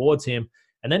crowd towards him.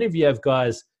 And then if you have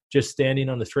guys just standing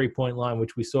on the three-point line,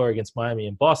 which we saw against Miami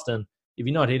and Boston, if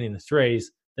you're not hitting the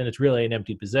threes, then it's really an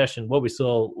empty possession. What we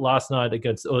saw last night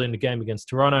in the game against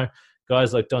Toronto,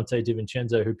 guys like Dante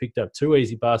DiVincenzo, who picked up 2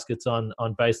 easy baskets on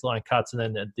baseline cuts, and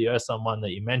then the Ersan one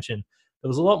that you mentioned, there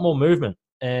was a lot more movement.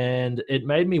 And it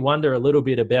made me wonder a little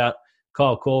bit about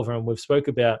Kyle Korver, and we've spoke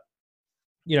about,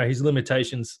 his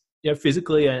limitations,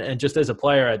 physically and just as a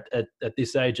player at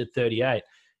this age, at 38.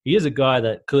 He is a guy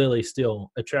that clearly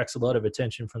still attracts a lot of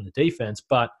attention from the defense,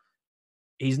 but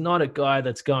he's not a guy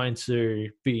that's going to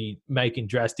be making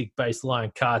drastic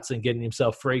baseline cuts and getting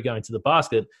himself free going to the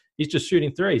basket. He's just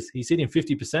shooting threes. He's hitting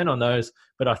 50% on those.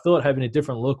 But I thought having a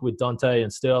different look with Dante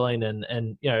and Sterling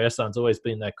and Ersan's always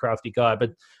been that crafty guy.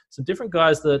 But some different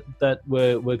guys that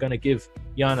were going to give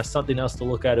Giannis something else to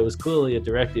look at. It was clearly a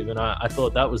directive, and I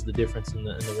thought that was the difference and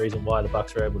the reason why the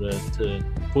Bucks were able to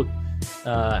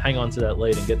hang on to that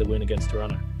lead and get the win against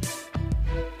Toronto.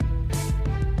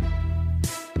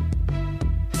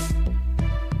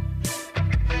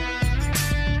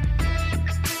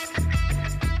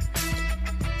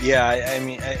 Yeah, I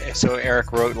mean, so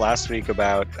Eric wrote last week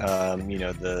about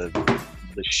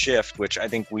the shift, which I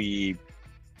think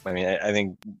I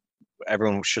think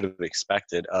everyone should have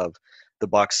expected, of the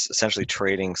Bucks essentially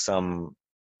trading some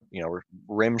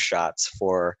rim shots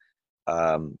for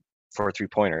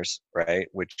 3-pointers, right?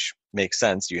 Which makes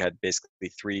sense. You had basically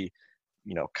 3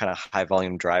 kind of high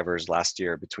volume drivers last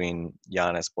year between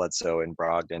Giannis, Bledsoe, and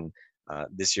Brogdon.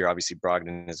 This year, obviously,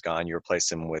 Brogdon is gone. You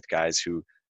replace him with guys who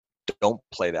don't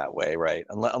play that way, right?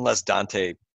 Unless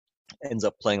Dante ends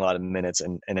up playing a lot of minutes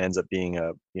and ends up being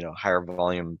a higher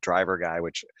volume driver guy,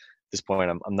 which at this point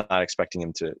I'm not expecting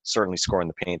him to certainly score in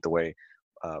the paint the way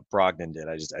Brogdon did.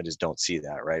 I just don't see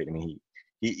that, right? I mean,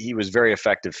 he was very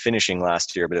effective finishing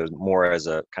last year, but it was more as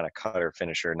a kind of cutter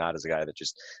finisher, not as a guy that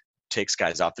just takes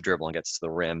guys off the dribble and gets to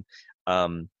the rim.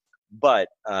 But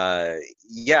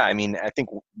I mean, I think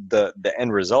the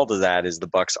end result of that is the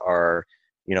Bucks are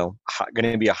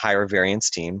going to be a higher variance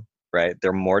team, right?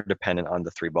 They're more dependent on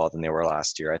the 3 ball than they were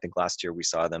last year. I think last year we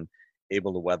saw them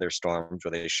able to weather storms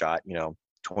where they shot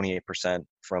 28%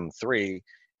 from 3,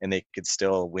 and they could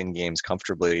still win games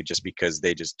comfortably just because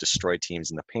they just destroy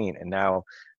teams in the paint. And now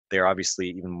they're obviously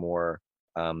even more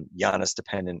Giannis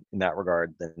dependent in that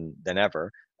regard than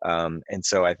ever. And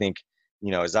so I think,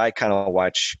 as I kind of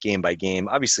watch game by game,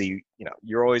 obviously,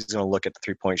 you're always going to look at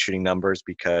the 3-point shooting numbers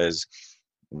because,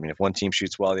 if one team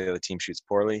shoots well, the other team shoots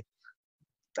poorly,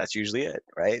 that's usually it,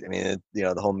 right?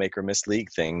 The whole make or miss league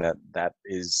thing that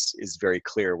is very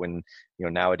clear when,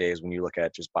 nowadays when you look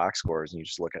at just box scores and you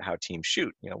just look at how teams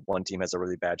shoot, one team has a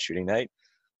really bad shooting night.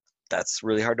 That's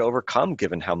really hard to overcome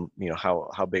given how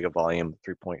big a volume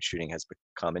 3-point shooting has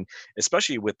become, and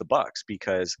especially with the Bucks,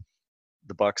 because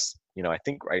the Bucks, I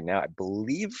think right now,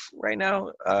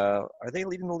 are they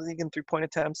leading the league in 3-point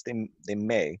attempts? They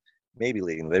may be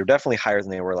leading. They're definitely higher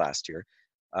than they were last year.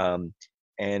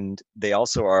 And they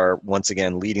also are, once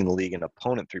again, leading the league in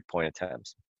opponent 3-point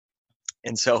attempts.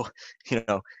 And so,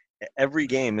 every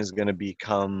game is going to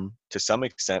become, to some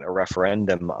extent, a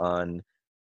referendum on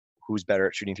who's better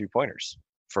at shooting 3-pointers,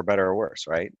 for better or worse,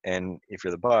 right? And if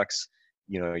you're the Bucks,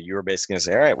 you're basically going to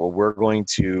say, all right, well, we're going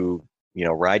to,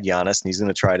 ride Giannis, and he's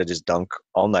going to try to just dunk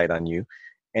all night on you.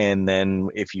 And then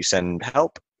if you send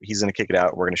help, he's going to kick it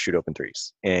out. We're going to shoot open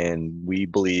threes. And we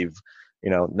believe,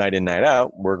 night in, night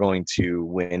out, we're going to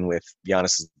win with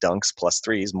Giannis's dunks plus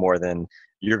threes more than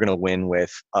you're going to win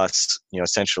with us,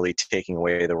 essentially taking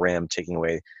away the rim, taking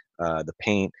away the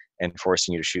paint, and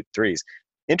forcing you to shoot threes.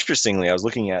 Interestingly, I was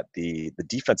looking at the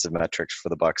defensive metrics for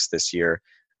the Bucks this year.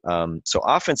 So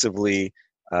offensively,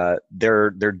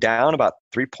 they're down about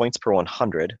 3 points per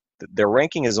 100. Their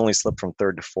ranking has only slipped from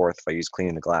 3rd to 4th if I use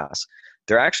cleaning the glass.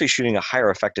 They're actually shooting a higher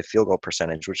effective field goal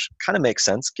percentage, which kind of makes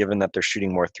sense given that they're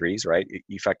shooting more threes, right?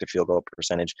 Effective field goal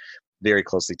percentage, very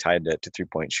closely tied to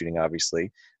 3-point shooting,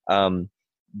 obviously.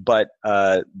 But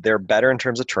they're better in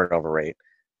terms of turnover rate.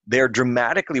 They're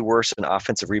dramatically worse in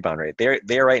offensive rebound rate.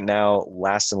 They're right now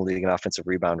last in the league in offensive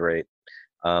rebound rate,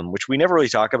 which we never really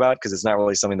talk about because it's not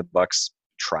really something the Bucks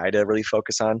try to really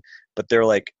focus on. But they're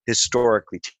like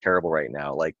historically terrible right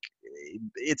now. Like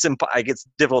it's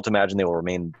difficult to imagine they will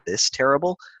remain this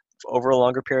terrible over a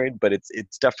longer period, but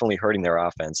it's definitely hurting their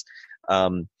offense.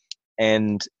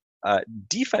 And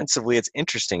defensively, it's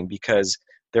interesting because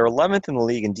they're 11th in the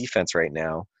league in defense right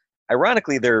now.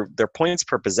 Ironically, their points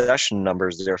per possession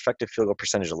numbers, their effective field goal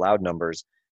percentage allowed numbers,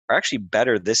 are actually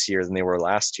better this year than they were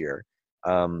last year.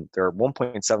 They're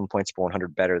 1.7 points per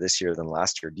 100 better this year than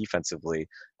last year defensively.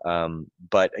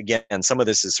 But again, some of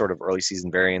this is sort of early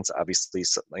season variance. Obviously,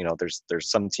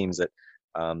 there's some teams that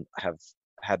have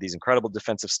had these incredible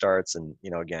defensive starts, and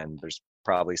again, there's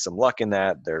probably some luck in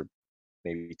that. There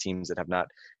may be teams that have not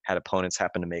had opponents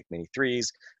happen to make many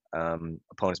threes.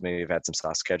 Opponents maybe have had some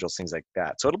soft schedules, things like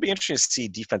that. So it'll be interesting to see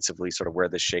defensively sort of where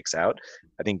this shakes out.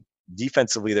 I think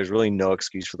defensively, there's really no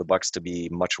excuse for the Bucks to be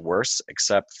much worse,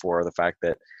 except for the fact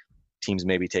that teams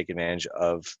maybe take advantage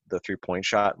of the 3-point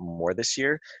shot more this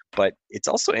year. But it's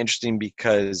also interesting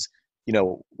because,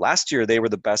 last year they were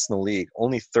the best in the league.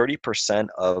 Only 30%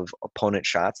 of opponent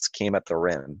shots came at the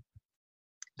rim.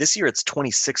 This year it's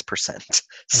 26%.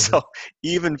 So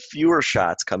even fewer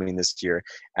shots coming this year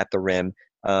at the rim.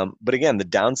 But again, the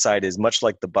downside is much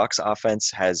like the Bucks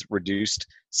offense has reduced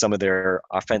some of their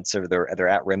offensive, their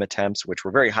at rim attempts, which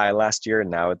were very high last year, and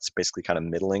now it's basically kind of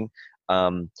middling.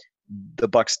 The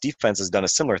Bucks defense has done a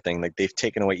similar thing. Like they've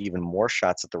taken away even more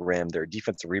shots at the rim. Their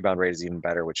defensive rebound rate is even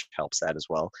better, which helps that as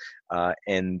well.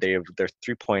 And their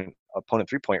opponent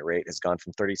 3-point rate has gone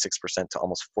from 36% to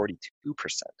almost 42%.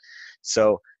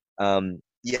 So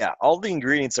all the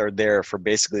ingredients are there for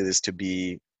basically this to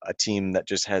be a team that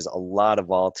just has a lot of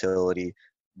volatility,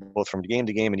 both from game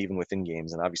to game and even within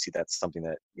games. And obviously that's something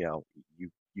that,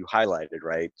 you highlighted,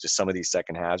 right? Just some of these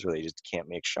second halves where they just can't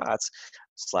make shots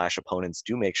 / opponents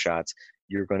do make shots.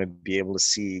 You're going to be able to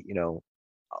see,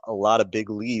 a lot of big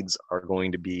leads are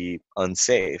going to be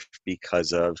unsafe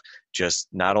because of just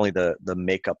not only the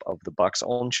makeup of the Bucks'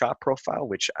 own shot profile,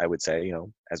 which I would say,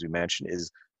 as we mentioned, is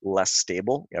less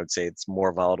stable. I would say it's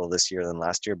more volatile this year than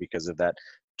last year because of that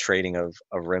trading of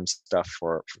rim stuff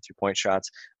for 3-point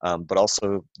shots, but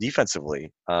also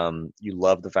defensively. You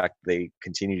love the fact that they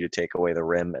continue to take away the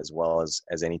rim as well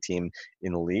as any team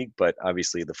in the league. But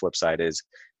obviously the flip side is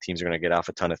teams are going to get off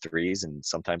a ton of threes, and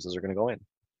sometimes those are going to go in.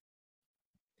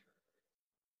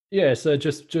 Yeah, so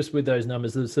just with those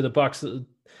numbers, so the Bucks,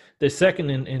 they're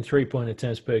second in 3-point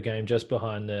attempts per game, just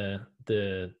behind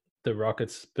the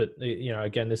Rockets. But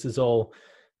again, this is all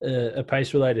a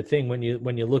pace-related thing. When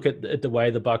you look at the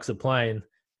way the Bucks are playing,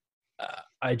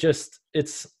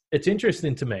 it's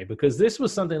interesting to me because this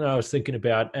was something that I was thinking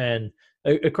about, and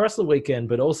across the weekend,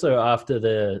 but also after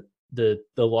the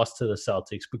loss to the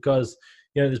Celtics, because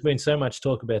there's been so much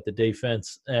talk about the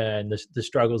defense and the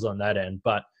struggles on that end.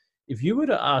 But if you were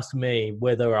to ask me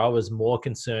whether I was more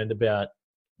concerned about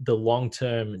the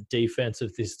long-term defense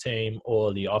of this team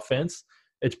or the offense,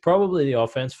 it's probably the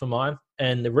offense for mine.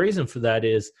 And the reason for that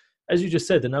is, as you just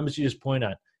said, the numbers you just point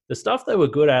at, the stuff they were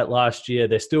good at last year,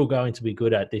 they're still going to be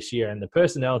good at this year. And the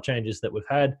personnel changes that we've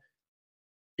had,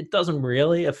 it doesn't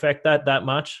really affect that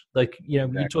much. Like,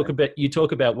 exactly. you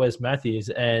talk about Wes Matthews,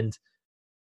 and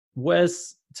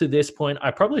Wes, to this point,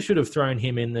 I probably should have thrown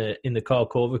him in the Kyle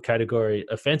Korver category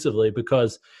offensively,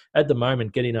 because at the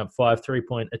moment, getting up 5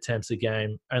 3-point attempts a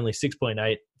game, only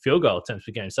 6.8 field goal attempts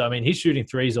per game. So, I mean, he's shooting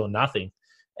threes or nothing.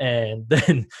 And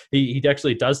then he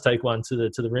actually does take one to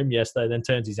the rim yesterday, then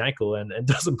turns his ankle and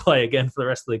doesn't play again for the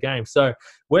rest of the game. So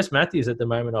Wes Matthews at the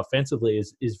moment offensively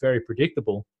is very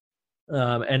predictable.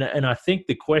 And I think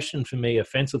the question for me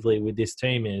offensively with this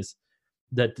team is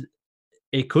that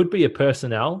it could be a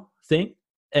personnel thing.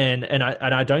 And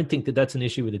I don't think that that's an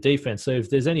issue with the defense. So if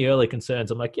there's any early concerns,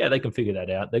 I'm like, yeah, they can figure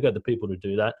that out. They've got the people to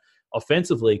do that.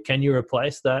 Offensively, can you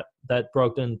replace that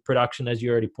Brogdon production, as you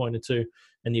already pointed to,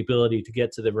 and the ability to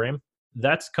get to the rim?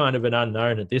 That's kind of an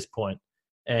unknown at this point.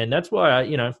 And that's why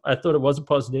I thought it was a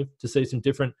positive to see some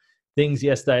different things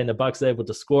yesterday, and the Bucks able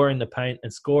to score in the paint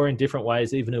and score in different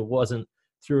ways, even if it wasn't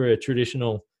through a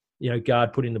traditional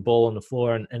guard putting the ball on the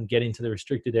floor and getting to the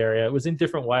restricted area. It was in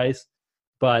different ways.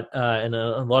 But and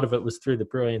a lot of it was through the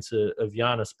brilliance of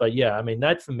Giannis. But yeah, I mean,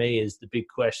 that for me is the big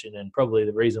question, and probably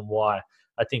the reason why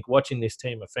I think watching this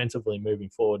team offensively moving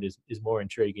forward is more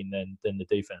intriguing than the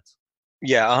defense.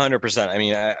 Yeah, 100%. I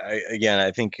mean,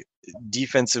 I think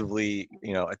defensively,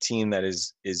 a team that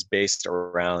is based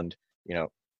around,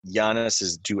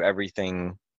 Giannis's do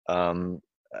everything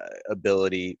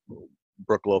ability,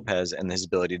 Brook Lopez, and his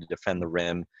ability to defend the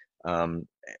rim.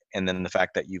 And then the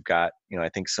fact that you've got, I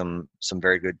think some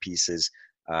very good pieces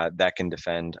that can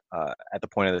defend at the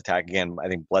point of the attack. Again, I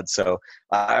think Bledsoe.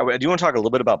 I do want to talk a little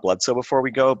bit about Bledsoe before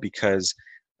we go, because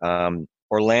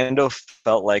Orlando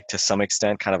felt like to some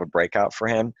extent kind of a breakout for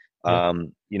him.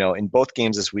 In both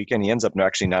games this weekend, he ends up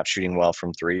actually not shooting well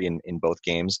from three in both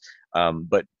games.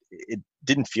 But it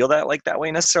didn't feel that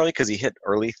way necessarily, because he hit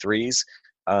early threes.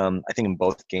 I think in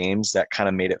both games that kind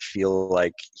of made it feel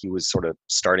like he was sort of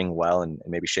starting well and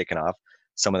maybe shaking off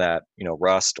some of that,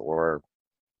 rust or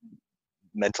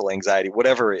mental anxiety,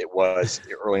 whatever it was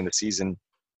early in the season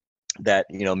that,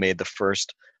 made the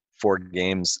first 4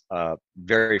 games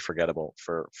very forgettable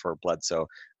for Bledsoe.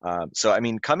 So, I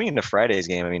mean, coming into Friday's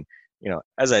game, I mean,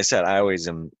 as I said, I always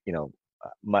am,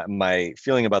 my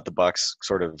feeling about the Bucks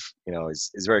sort of,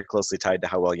 is very closely tied to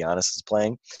how well Giannis is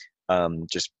playing.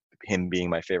 Just him being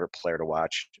my favorite player to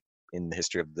watch in the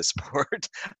history of the sport.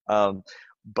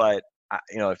 But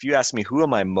if you ask me who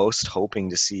am I most hoping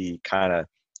to see kind of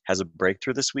has a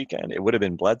breakthrough this weekend, it would have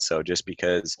been Bledsoe, just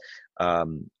because,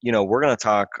 we're going to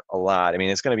talk a lot. I mean,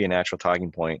 it's going to be a natural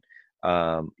talking point.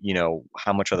 How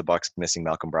much are the Bucks missing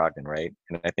Malcolm Brogdon, right?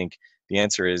 And I think the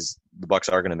answer is the Bucks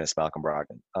are going to miss Malcolm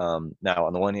Brogdon. Now,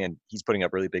 on the one hand, he's putting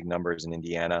up really big numbers in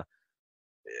Indiana.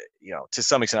 To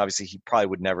some extent, obviously, he probably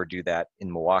would never do that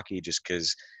in Milwaukee, just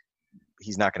because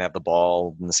he's not going to have the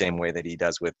ball in the same way that he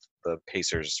does with the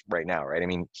Pacers right now, right? I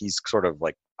mean, he's sort of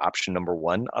like option number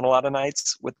 1 on a lot of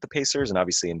nights with the Pacers, and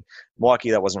obviously in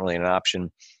Milwaukee, that wasn't really an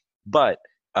option. But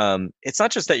it's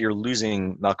not just that you're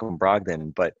losing Malcolm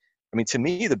Brogdon, but I mean, to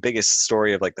me, the biggest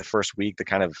story of like the first week, the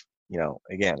kind of,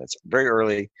 again, it's very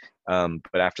early,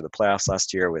 but after the playoffs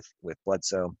last year with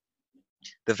Bledsoe,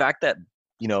 the fact that,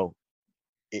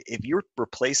 if you're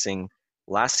replacing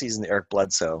last season Eric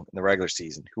Bledsoe in the regular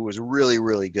season, who was really,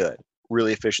 really good,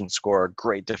 really efficient scorer,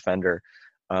 great defender,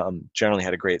 generally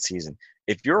had a great season.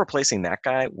 If you're replacing that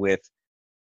guy with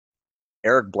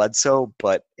Eric Bledsoe,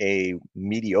 but a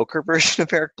mediocre version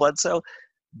of Eric Bledsoe,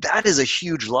 that is a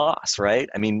huge loss, right?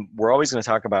 I mean, we're always going to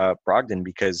talk about Brogdon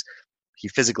because he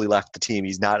physically left the team.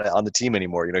 He's not on the team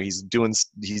anymore. He's doing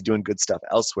good stuff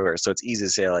elsewhere. So it's easy to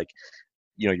say, like,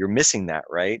 you're missing that,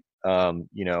 right?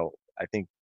 I think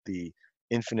the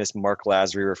infamous Mark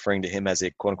Lasry referring to him as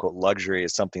a quote unquote luxury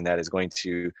is something that is going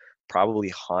to probably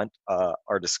haunt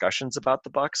our discussions about the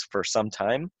Bucks for some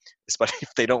time, especially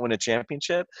if they don't win a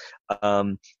championship.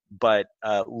 But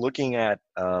looking at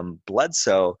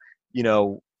Bledsoe,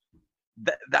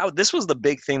 this was the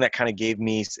big thing that kind of gave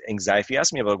me anxiety. If you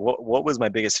ask me about what was my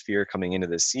biggest fear coming into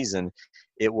this season,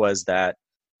 it was that,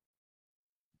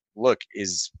 look,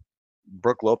 is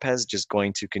Brook Lopez just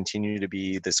going to continue to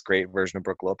be this great version of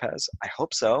Brook Lopez? I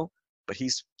hope so, but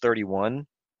he's 31.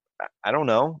 I don't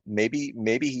know. Maybe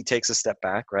he takes a step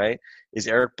back, right? Is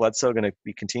Eric Bledsoe going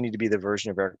to continue to be the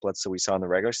version of Eric Bledsoe we saw in the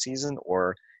regular season,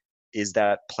 or is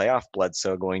that playoff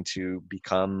Bledsoe going to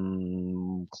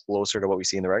become closer to what we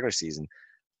see in the regular season?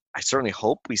 I certainly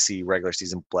hope we see regular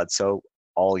season Bledsoe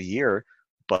all year,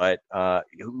 but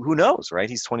who knows, right?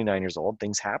 He's 29 years old.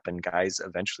 Things happen. Guys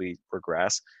eventually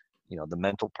regress. The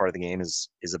mental part of the game is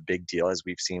a big deal, as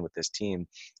we've seen with this team.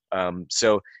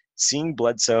 So seeing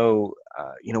Bledsoe,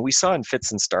 we saw in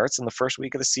fits and starts in the first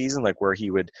week of the season, like where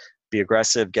he would be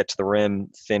aggressive, get to the rim,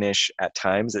 finish at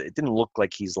times. It didn't look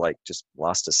like he's like just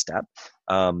lost a step.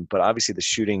 But obviously the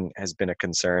shooting has been a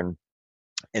concern.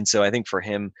 And so I think for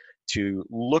him to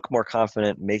look more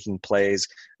confident making plays,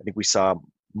 I think we saw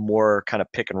more kind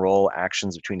of pick and roll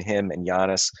actions between him and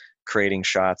Giannis creating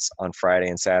shots on Friday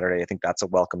and Saturday. I think that's a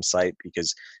welcome sight,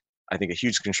 because I think a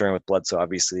huge concern with Bledsoe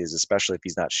obviously is, especially if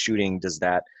he's not shooting, does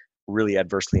that really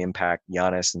adversely impact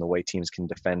Giannis and the way teams can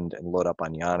defend and load up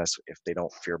on Giannis if they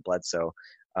don't fear Bledsoe.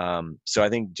 So I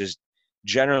think just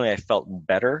generally I felt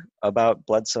better about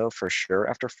Bledsoe for sure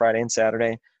after Friday and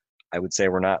Saturday. I would say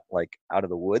we're not like out of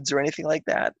the woods or anything like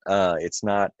that. It's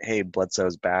not, hey,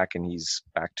 Bledsoe's back and he's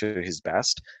back to his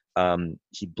best.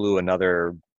 He blew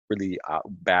another really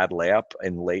bad layup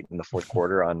late in the fourth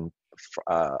quarter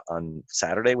on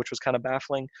Saturday, which was kind of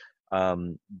baffling.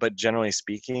 But generally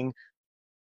speaking,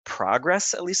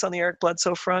 progress, at least on the Eric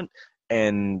Bledsoe front.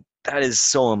 And that is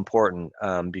so important,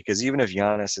 because even if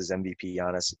Giannis is MVP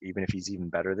Giannis, even if he's even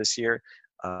better this year,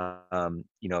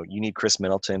 you need Chris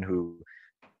Middleton, who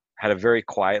had a very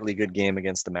quietly good game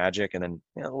against the Magic, and then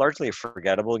largely a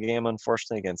forgettable game,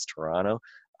 unfortunately, against Toronto,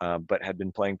 but had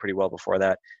been playing pretty well before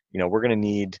that. We're going to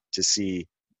need to see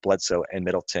Bledsoe and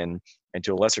Middleton, and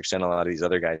to a lesser extent, a lot of these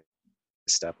other guys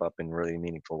step up in really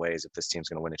meaningful ways if this team's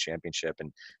going to win a championship.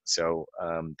 And so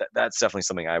that's definitely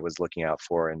something I was looking out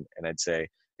for. And I'd say,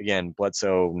 again,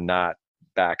 Bledsoe not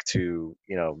back to,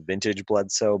 vintage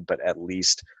Bledsoe, but at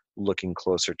least looking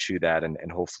closer to that, and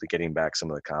hopefully getting back some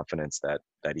of the confidence that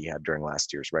he had during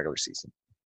last year's regular season.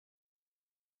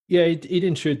 Yeah, he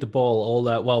didn't shoot the ball all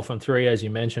that well from three, as you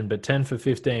mentioned, but 10 for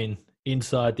 15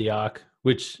 inside the arc,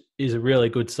 which is a really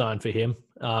good sign for him.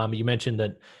 You mentioned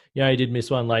that, he did miss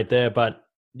one late there, but,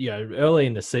 early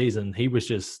in the season, he was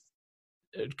just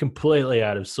completely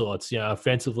out of sorts,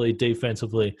 offensively,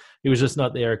 defensively. He was just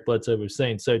not the Eric Bledsoe we've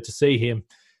seen. So to see him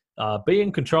be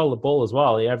in control of the ball as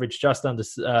well, he averaged just under,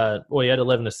 he had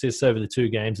 11 assists over the 2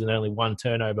 games and only 1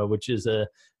 turnover, which is a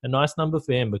nice number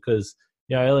for him, because,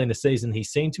 early in the season, he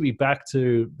seemed to be back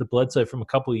to the Bledsoe from a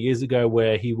couple of years ago,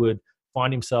 where he would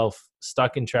find himself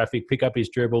stuck in traffic, pick up his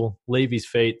dribble, leave his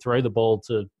feet, throw the ball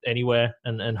to anywhere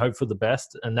and hope for the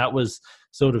best. And that was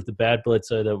sort of the bad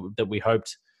Bledsoe that we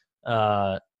hoped,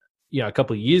 a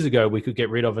couple of years ago we could get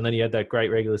rid of. And then he had that great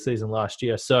regular season last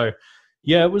year. So,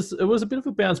 yeah, it was a bit of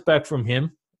a bounce back from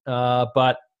him.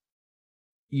 But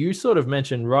you sort of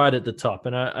mentioned right at the top,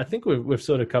 and I think we've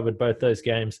sort of covered both those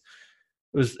games.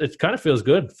 It kind of feels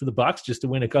good for the Bucks just to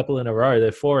win a couple in a row.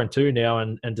 They're 4-2 now,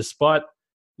 and despite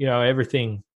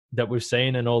everything that we've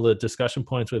seen and all the discussion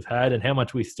points we've had and how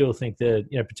much we still think there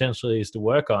potentially is to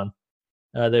work on,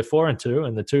 they're 4-2,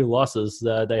 and the 2 losses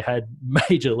they had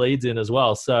major leads in as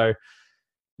well. So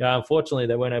unfortunately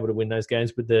they weren't able to win those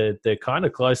games, but they're kind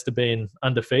of close to being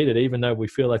undefeated, even though we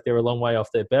feel like they're a long way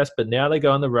off their best. But now they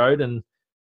go on the road and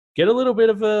get a little bit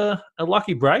of a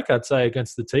lucky break, I'd say,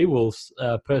 against the T-Wolves,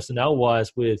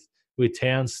 personnel-wise, with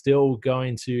Towns still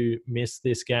going to miss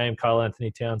this game, Karl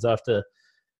Anthony Towns, after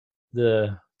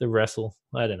the wrestle.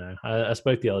 I don't know. I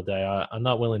spoke the other day. I'm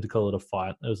not willing to call it a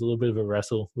fight. It was a little bit of a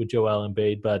wrestle with Joel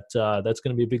Embiid, but that's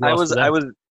going to be a big loss for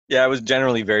them. I was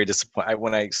generally very disappointed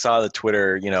when I saw the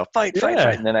Twitter, fight,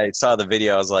 and then I saw the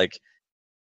video. I was like,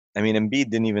 Embiid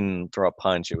didn't even throw a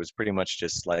punch. It was pretty much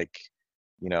just like,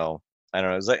 I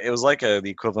don't know. It was like the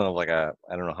equivalent of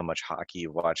I don't know how much hockey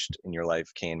you've watched in your life,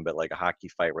 Kane, but like a hockey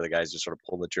fight where the guys just sort of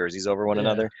pull the jerseys over one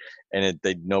another, and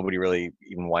nobody really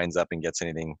even winds up and gets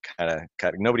anything.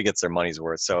 Nobody gets their money's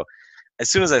worth. So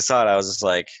as soon as I saw it, I was just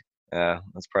like,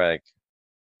 that's probably like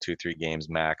 2-3 games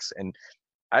max. And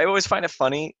I always find it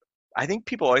funny. I think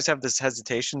people always have this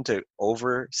hesitation to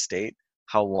overstate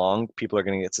how long people are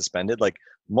going to get suspended. Like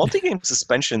multi-game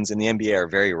suspensions in the NBA are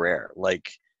very rare.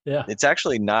 Yeah, it's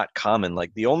actually not common.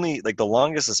 Like the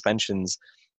longest suspensions,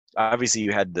 obviously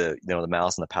you had the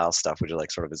Malice and the Palace stuff, which is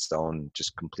like sort of its own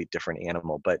just complete different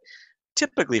animal. But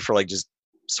typically for like just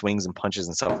swings and punches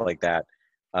and stuff like that,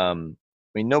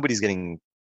 nobody's getting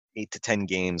 8 to 10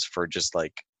 games for just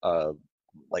like a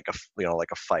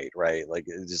fight, right? Like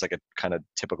it's just like a kind of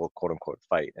typical quote unquote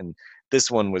fight. And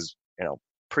this one was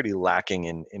pretty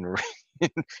lacking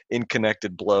in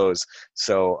connected blows.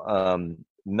 So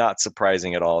not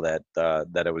surprising at all that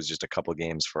it was just a couple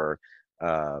games for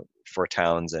for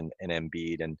Towns and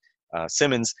Embiid and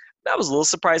Simmons. I was a little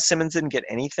surprised Simmons didn't get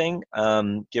anything,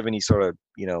 given he sort of,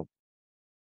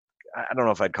 I don't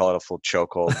know if I'd call it a full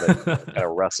chokehold, but kind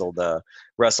of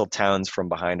wrestled Towns from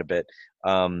behind a bit.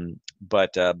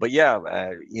 But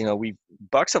yeah, we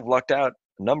Bucks have lucked out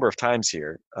a number of times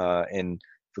here, and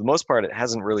for the most part, it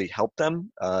hasn't really helped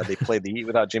them. They played the Heat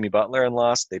without Jimmy Butler and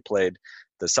lost. They played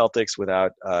the Celtics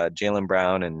without Jaylen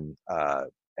Brown and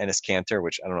Enes Kanter,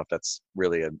 which I don't know if that's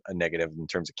really a negative in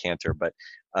terms of Kanter,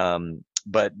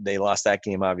 but they lost that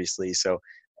game obviously. So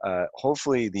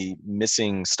hopefully the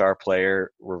missing star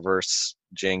player reverse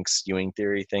jinx Ewing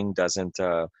theory thing doesn't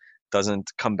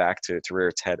come back to rear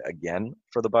its head again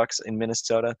for the Bucks in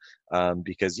Minnesota.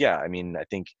 Because I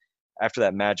think after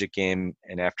that Magic game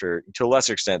and after, to a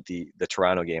lesser extent, the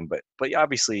Toronto game, but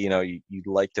obviously, you'd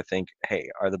like to think, hey,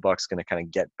 are the Bucks going to kind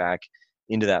of get back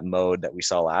into that mode that we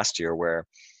saw last year, where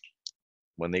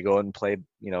when they go and play,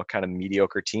 kind of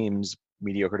mediocre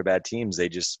to bad teams, they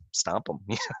just stomp them.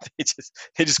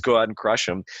 They just go out and crush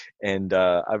them. And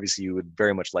obviously, you would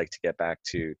very much like to get back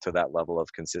to that level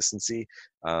of consistency,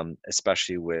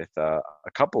 especially with a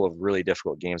couple of really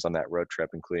difficult games on that road trip,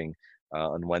 including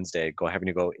on Wednesday, having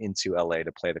to go into LA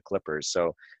to play the Clippers.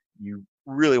 So you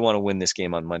really want to win this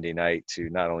game on Monday night to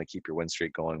not only keep your win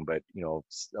streak going, but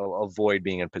avoid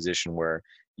being in a position where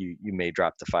you may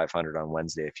drop to 500 on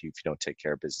Wednesday if you don't take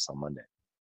care of business on Monday.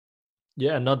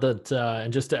 Yeah, not that,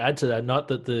 and just to add to that, not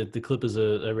that the Clippers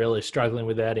are really struggling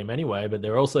without him anyway, but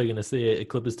they're also going to see a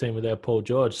Clippers team without Paul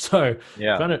George. So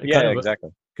exactly.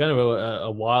 Kind of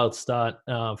a wild start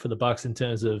for the Bucks in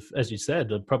terms of, as you said,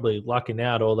 they're probably lucking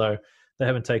out, although they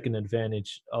haven't taken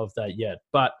advantage of that yet.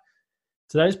 But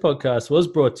today's podcast was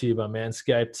brought to you by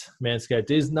Manscaped. Manscaped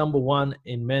is number one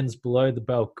in men's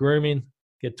below-the-belt grooming.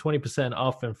 Get 20%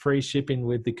 off and free shipping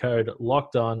with the code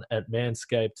LOCKEDON at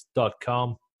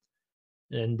manscaped.com.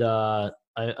 And I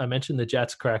mentioned the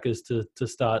Jats crackers to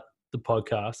start the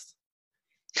podcast.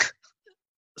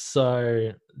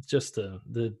 So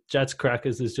the Jats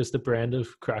crackers is just a brand of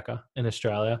cracker in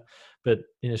Australia. But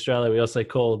in Australia, we also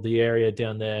call the area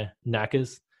down there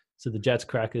knackers. So the Jats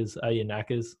crackers are your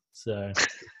knackers. So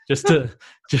just to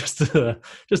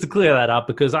clear that up,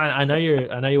 because I know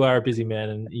you are a busy man,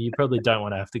 and you probably don't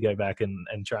want to have to go back and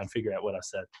try and figure out what I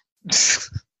said.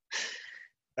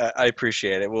 I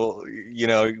appreciate it. Well,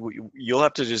 you'll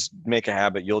have to just make a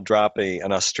habit. You'll drop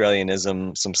an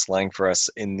Australianism, some slang for us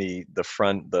in the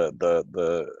front,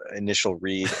 the initial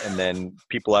read, and then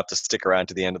people have to stick around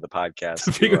to the end of the podcast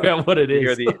to figure out what it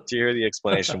is. To hear the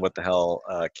explanation of what the hell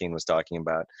Kane was talking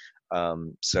about.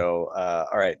 All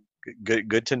right,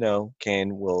 good to know.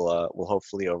 Kane will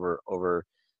hopefully over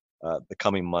the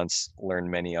coming months learn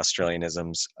many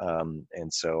Australianisms,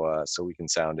 and so we can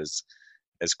sound as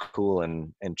cool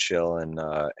and chill and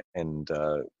I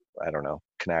don't know,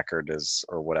 knackered as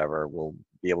or whatever. We'll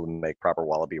be able to make proper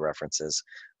Wallaby references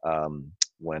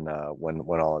when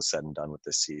all is said and done with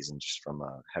this season, just from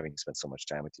having spent so much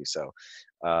time with you. So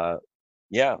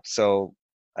so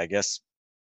I guess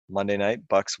Monday night,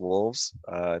 Bucks Wolves,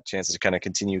 chances to kind of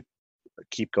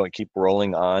keep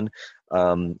rolling on.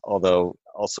 Although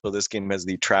also this game has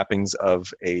the trappings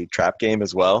of a trap game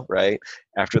as well, right?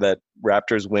 After that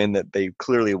Raptors win that they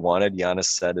clearly wanted, Giannis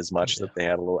said as much that they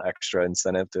had a little extra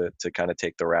incentive to kind of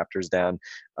take the Raptors down.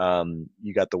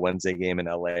 You got the Wednesday game in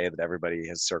LA that everybody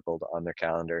has circled on their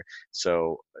calendar.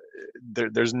 So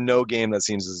there's no game that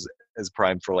seems as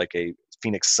primed for like a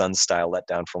Phoenix Suns style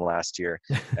letdown from last year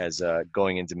as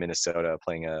going into Minnesota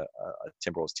playing a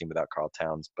Timberwolves team without Karl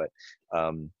Towns. But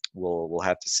we'll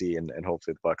have to see, and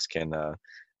hopefully the Bucks can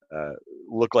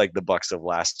look like the Bucks of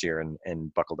last year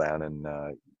and buckle down and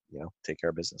take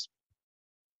care of business.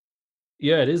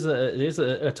 Yeah, it is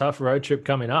a tough road trip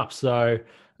coming up. So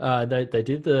they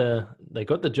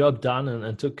got the job done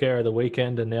and took care of the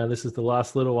weekend, and now this is the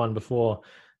last little one before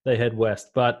they head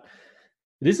west. But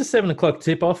it is a 7:00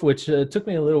 tip-off, which took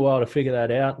me a little while to figure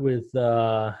that out. With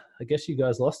I guess you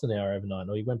guys lost an hour overnight,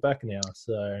 or you went back an hour,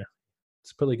 so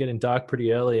it's probably getting dark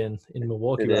pretty early in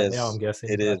Milwaukee right now, I'm guessing.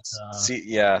 It is.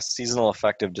 Seasonal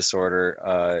affective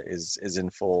disorder is in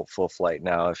full flight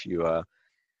now. If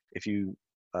you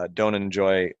don't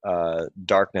enjoy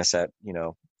darkness at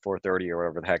 4:30 or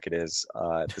whatever the heck it is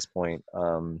at this point,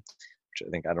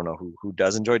 which I don't know who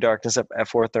does enjoy darkness at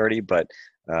 4:30, but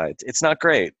it's not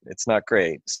great. It's not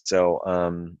great. So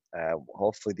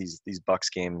hopefully these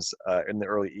Bucks games in the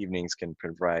early evenings can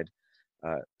provide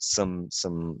some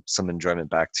enjoyment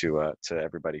back to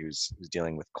everybody who's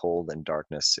dealing with cold and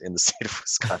darkness in the state of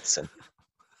Wisconsin.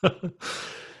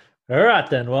 All right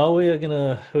then. Well, we're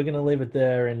gonna leave it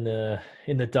there in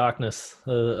the darkness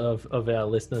of our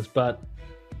listeners. But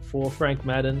for Frank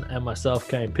Madden and myself,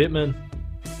 Kane Pittman,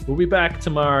 we'll be back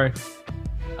tomorrow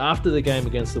after the game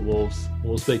against the Wolves.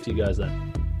 We'll speak to you guys then.